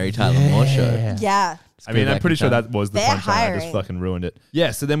the Mary Tyler Moore show. Yeah. I mean, go I'm back pretty in sure time. that was the They're punchline. I just hiring. fucking ruined it. Yeah.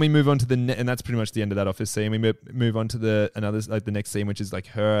 So then we move on to and that's pretty much the end of that office scene. We move on to the next scene, which is like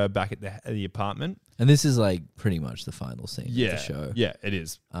her back at the apartment. And this is like pretty much the final scene Yeah. of the show. Yeah, it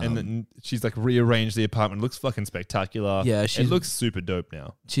is. And then she's like rearranged the apartment. Looks fucking spectacular. Yeah, it looks super dope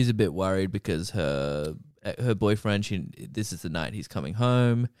now. She's a bit worried because her boyfriend, this is the night he's coming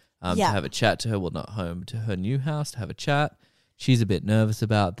home to Yeah. have a chat to her. Well, not home, to her new house to have a chat. She's a bit nervous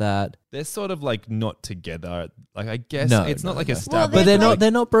about that. They're sort of like not together. Like I guess No, it's not no, like no. established. but they're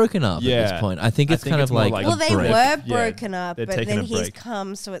they're not broken up at Yeah. this point. I think I it's think kind it's of more like, like a Well, they break. were Yeah. broken up, They're but taking then a he's break.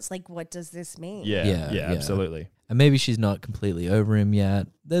 come, so it's like, what does this mean? Yeah, absolutely. And maybe she's not completely over him yet.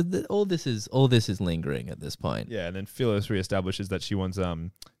 All this is lingering at this point. Yeah, and then Phyllis reestablishes that she wants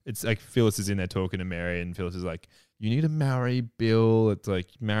it's like Phyllis is in there talking to Mary, and Phyllis is like, "You need to marry Bill. It's like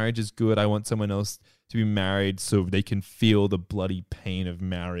marriage is good. I want someone else to be married so they can feel the bloody pain of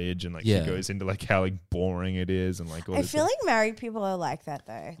marriage." And like Yeah. she goes into like how like boring it is and like all I this feel stuff. like married people are like that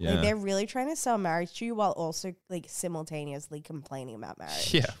though. Yeah. Like they're really trying to sell marriage to you while also like simultaneously complaining about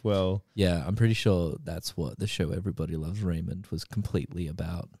marriage. Yeah, well, Yeah, I'm pretty sure that's what the show Everybody Loves Raymond was completely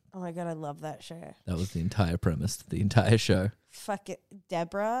about. Oh my god, I love that show. That was the entire premise, the entire show. Fuck it,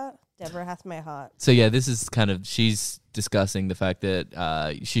 Deborah hath my heart. So yeah, this is kind of, she's discussing the fact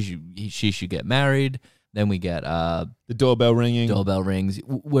that she should get married. Then we get the doorbell ringing. doorbell rings.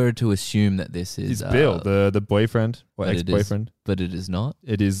 We're to assume that this is It's Bill, the boyfriend or but it is- ex-boyfriend. but it is not.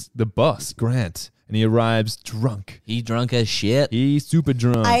 It is the boss, Grant, and he arrives drunk. He drunk as shit. He's super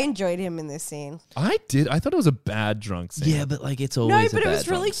drunk. I enjoyed him in this scene. I thought it was a bad drunk scene. Yeah, but like it's No, always. but a it was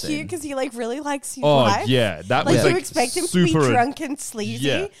bad really drunk cute scene. because he like really likes his Oh wife. yeah, that Like was you like expect him to be super drunk and sleazy,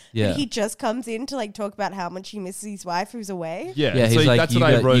 Yeah. Yeah. but he just comes in to like talk about how much he misses his wife who's away. Yeah, Yeah, so he's like, that's you what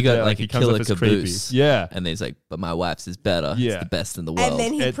I got- wrote. you got there, like he a comes killer off as creepy. caboose. Yeah, And then he's like, "But my wife's is better. Yeah. It's the best in the world." And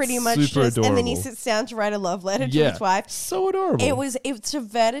then he It's pretty much super just, and then he adorable. sits down to write a love letter to Yeah. his wife. so adorable. It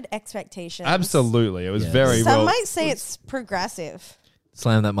subverted expectations. absolutely. It was Yeah. very Some well. might say it's progressive.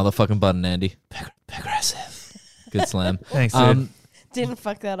 Slam that motherfucking button, Andy. Progressive. Good slam. Thanks, Didn't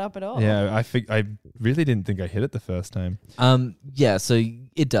fuck that up at all. yeah, I really didn't think I hit it the first time. Yeah. So it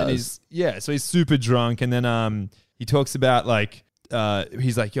And does. so he's super drunk, and then he talks about like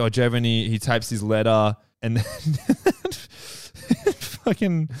he's like, "Yo, do you have any?" He types his letter, and then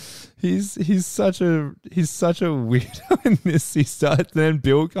fucking he's such a weirdo in this. He starts, then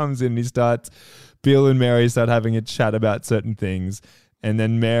Bill comes in, and Bill and Mary start having a chat about certain things. And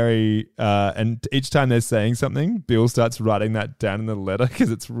then Mary, and each time they're saying something, Bill starts writing that down in the letter because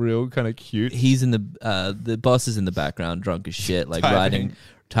it's real kind of cute. He's in the boss is in the background, drunk as shit, like Typing.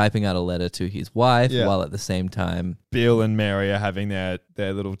 typing out a letter to his wife, Yeah. while at the same time, Bill and Mary are having their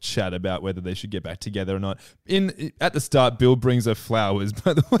little chat about whether they should get back together or not. At the start, Bill brings her flowers,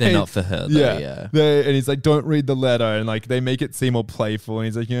 by the way. they're not for her. Though, yeah. And he's like, "Don't read the letter," and like they make it seem all playful. And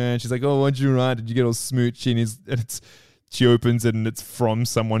he's like, "Yeah," and she's like, "Oh, what'd you write? Did you get all smoochy?" She opens it, and it's from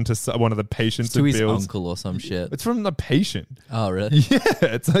someone to one of the patients It's to of his Bill's. uncle or some shit. It's from the patient. Oh, really? Yeah,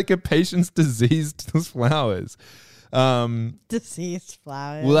 it's like a patient's diseased flowers. Deceased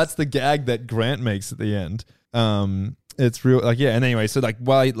flowers. Well, that's the gag that Grant makes at the end. It's real, like, yeah. And anyway, so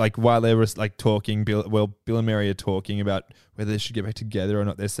while they were like talking, Bill and Mary are talking about whether they should get back together or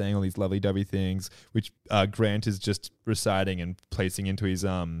not. They're saying all these lovey-dovey things, which Grant is just reciting and placing into his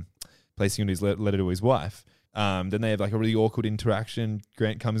letter to his wife. Then they have like a really awkward interaction.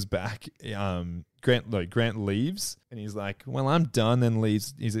 Grant comes back. Grant leaves, and he's like, "Well, I'm done." Then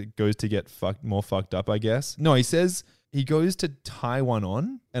leaves. He goes to get more fucked up, I guess. No, he says he goes to tie one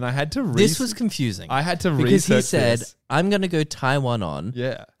on, and I had to This was confusing. I had to because he research said, this. I'm going to go tie one on.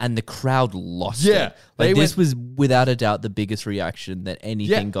 Yeah. And the crowd lost Yeah. it. Like They this went- was without a doubt the biggest reaction that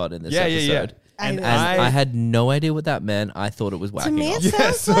anything Yeah. got in this Yeah, episode. yeah, yeah. And And I had no idea what that meant. I thought it was To whacking me, it off. Yeah,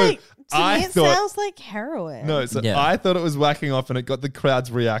 sounds so like I thought- sounds like heroin. No, so Yeah. I thought it was whacking off, and it got the crowd's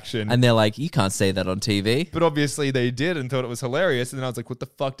reaction. And they're like, you can't say that on TV. But obviously they did and thought it was hilarious. And then I was like, what the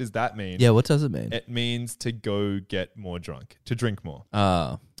fuck does that mean? Yeah, what does it mean? It means to go get more drunk, to drink more.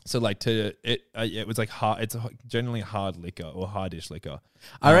 So like it was like hard. It's generally hard liquor or hardish liquor.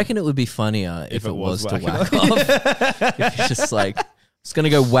 I reckon it would be funnier if it was to whack off. If it's just like, it's going to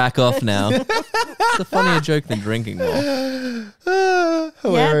go whack off now. It's a funnier joke than drinking more.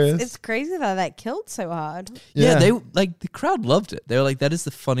 Hilarious. Yeah, it's crazy that killed so hard. Yeah, they like the crowd loved it. They were like, that is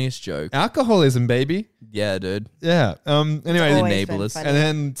the funniest joke. Alcoholism, baby. Yeah, dude. Yeah. Anyway, Always been enablers. funny. and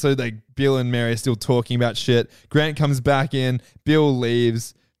then so like Bill and Mary are still talking about shit. Grant comes back in. Bill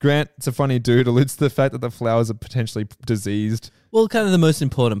leaves. Grant's a funny dude. Alludes to the fact that the flowers are potentially diseased. Well, kind of the most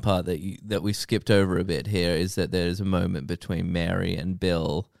important part that we skipped over a bit here is that there's a moment between Mary and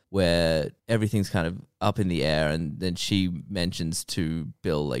Bill where everything's kind of up in the air, and then she mentions to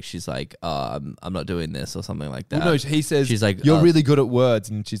Bill, like, she's like, I'm not doing this or something like that. Well, no, he says, She's like, you're really good at words.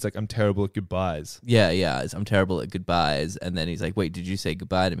 And she's like, I'm terrible at goodbyes. Yeah, I'm terrible at goodbyes. And then he's like, wait, did you say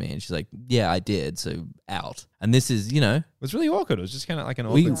goodbye to me? And she's like, yeah, I did, so out. And this is, It was really awkward. It was just kind of like an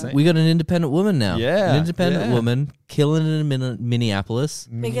awkward scene. we got an independent woman now. Yeah, An independent yeah. woman killing it in Minneapolis.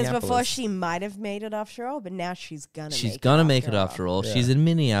 Because before Minneapolis. she might have made it after all, but now she's gonna Make it after all. Yeah. She's in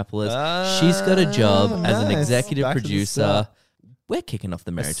Minneapolis. She's got a job as an nice. executive Back to the producer. start. We're kicking off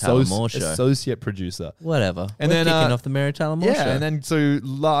the Mary Tyler Moore show. Associate producer. Whatever. And We're then, kicking off the Mary Tyler Moore show. Yeah, and then so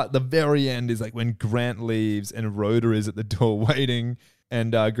the very end is like when Grant leaves and Rhoda is at the door waiting,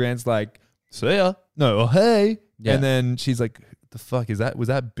 and Grant's like, "See ya." No, or hey. Yeah. And then she's like, "The fuck is that? Was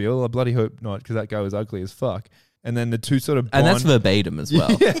that Bill? I bloody hope not, because that guy was ugly as fuck." And then the two sort of bond. And that's verbatim as well.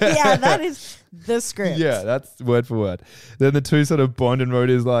 Yeah, that is the script. Yeah, that's word for word. Then the two sort of bond, and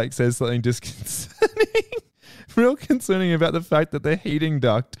Rhoda's like says something disconcerting, real concerning about the fact that the heating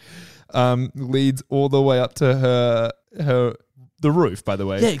duct leads all the way up to the roof. By the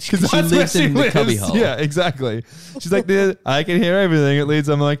way, Yeah, 'cause she that's where lives in the cubbyhole. Yeah, exactly. She's like, I can hear everything. It leads.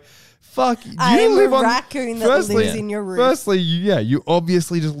 I'm like, fuck. You I'm live a on raccoon that firstly- lives in your roof. Firstly, you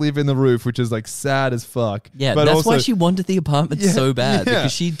obviously just live in the roof, which is like sad as fuck. Yeah, but that's also, why she wanted the apartment Yeah, so bad, yeah.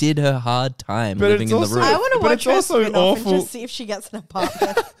 because she did her hard time But living it's in the also- roof. I want to But watch it's her also spin-off awful. and just see if she gets an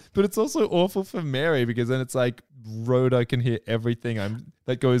apartment. But it's also awful for Mary, because then it's like Rhoda can hear everything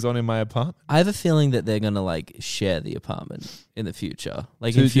that goes on in my apartment. I have a feeling that they're gonna like share the apartment in the future.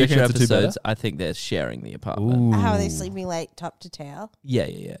 Like So in do you reckon future it's a two-bedder? episodes, I think they're sharing the apartment. How are they sleeping like top to tail? Yeah.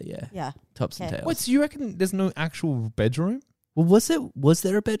 Yeah. Tops and Okay. tails. What, so you reckon there's no actual bedroom? Well, was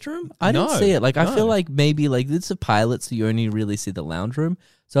there a bedroom? I didn't No, see it. Like, I no. feel like maybe like it's a pilot, so you only really see the lounge room.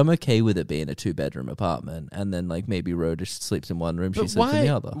 So I'm okay with it being a 2-bedroom apartment, and then like maybe Rhoda sleeps in one room, she sleeps in the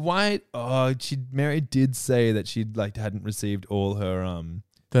other. Why? Oh, Mary did say that she like hadn't received all her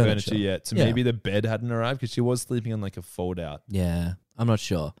furniture yet, so Yeah. maybe the bed hadn't arrived, because she was sleeping on like a fold out. Yeah, I'm not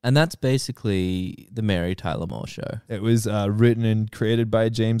sure. And that's basically the Mary Tyler Moore show. It was written and created by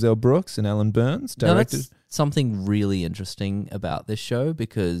James L. Brooks and Alan Burns. Now, Directed. that's something really interesting about this show,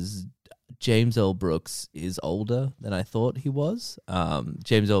 because James L. Brooks is older than I thought he was.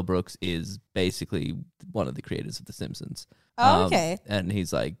 James L. Brooks is basically one of the creators of The Simpsons. Oh, okay. And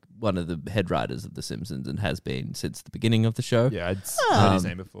he's like one of the head writers of The Simpsons and has been since the beginning of the show. Yeah, I'd heard his Um,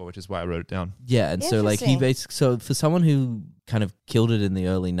 name before, which is why I wrote it down. Yeah, and so like he Interesting. basically, so for someone who kind of killed it in the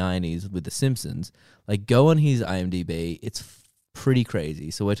early 90s with The Simpsons, like go on his IMDb, it's pretty crazy.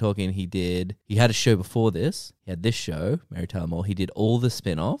 So we're talking he had a show before this. He had this show, Mary Tyler Moore. He did all the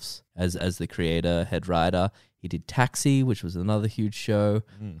spin-offs as the creator, head writer. He did Taxi, which was another huge show.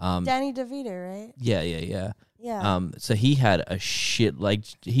 Danny DeVito, right? Yeah. Yeah. So he had a shit, like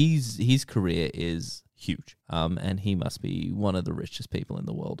his career is huge. And he must be one of the richest people in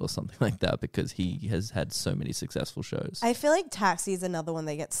the world or something like that, because he has had so many successful shows. I feel like Taxi is another one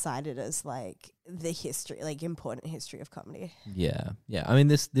that gets cited as like the history, like important history of comedy. Yeah. I mean,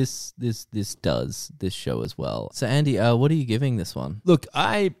 this does this show as well. So Andy, what are you giving this one? Look,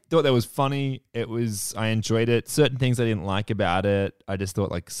 I thought that was funny. I enjoyed it. Certain things I didn't like about it. I just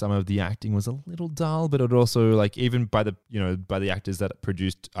thought like some of the acting was a little dull, but it also like even by the actors that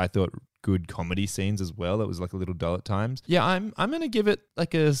produced, I thought good comedy scenes as well. It was like a little dull at times. Yeah, I'm gonna give it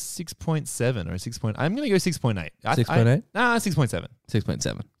like a 6.7 or a 6. I'm gonna go 6.8. 6.8? Nah, 6.7.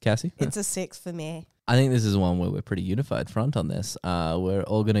 6.7. Cassie? It's a 6 for me. I think this is one where we're pretty unified front on this. We're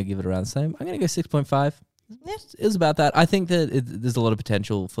all going to give it around the same. I'm going to go 6.5. it was about that. I think that there's a lot of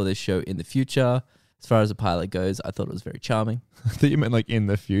potential for this show in the future. As far as the pilot goes, I thought it was very charming. I thought you meant like in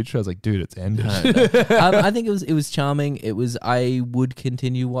the future. I was like, dude, it's ended. No. I think it was charming. I would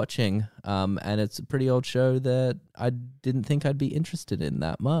continue watching, and it's a pretty old show that I didn't think I'd be interested in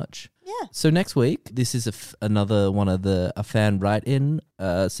that much. Yeah. So next week, this is another one of a fan write-in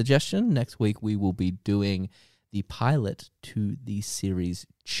suggestion. Next week we will be doing the pilot to the series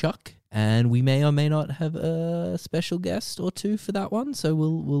Chuck, and we may or may not have a special guest or two for that one, so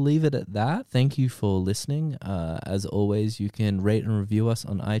we'll leave it at that. Thank you for listening. As always, you can rate and review us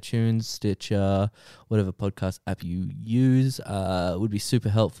on iTunes, Stitcher, whatever podcast app you use. It would be super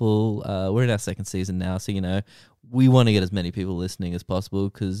helpful. We're in our second season now, so we want to get as many people listening as possible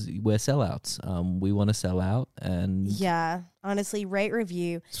because we're sellouts. We want to sell out, and Yeah. Honestly, rate,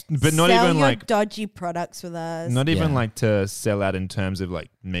 review. But not Sell even your like dodgy products with us. not even Yeah. like to sell out in terms of like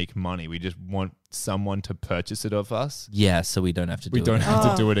make money. We just want someone to purchase it off us. yeah, so we don't have to do We it. don't have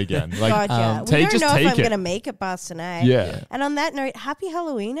Oh. to do it again. Like, Gotcha. take- We don't just know if take I'm it. going to make it past tonight. yeah. And on that note, happy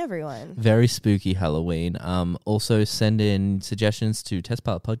Halloween, everyone. Very spooky Halloween. Also send in suggestions to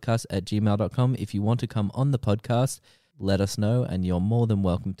testpilotpodcast@gmail.com. If you want to come on the podcast, let us know, and you're more than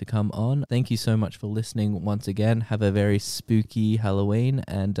welcome to come on. Thank you so much for listening once again. Have a very spooky Halloween,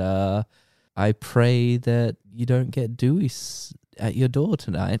 and I pray that you don't get Dewey at your door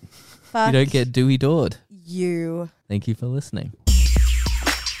tonight. Fuck You don't get Dewey doored. you. Thank you for listening.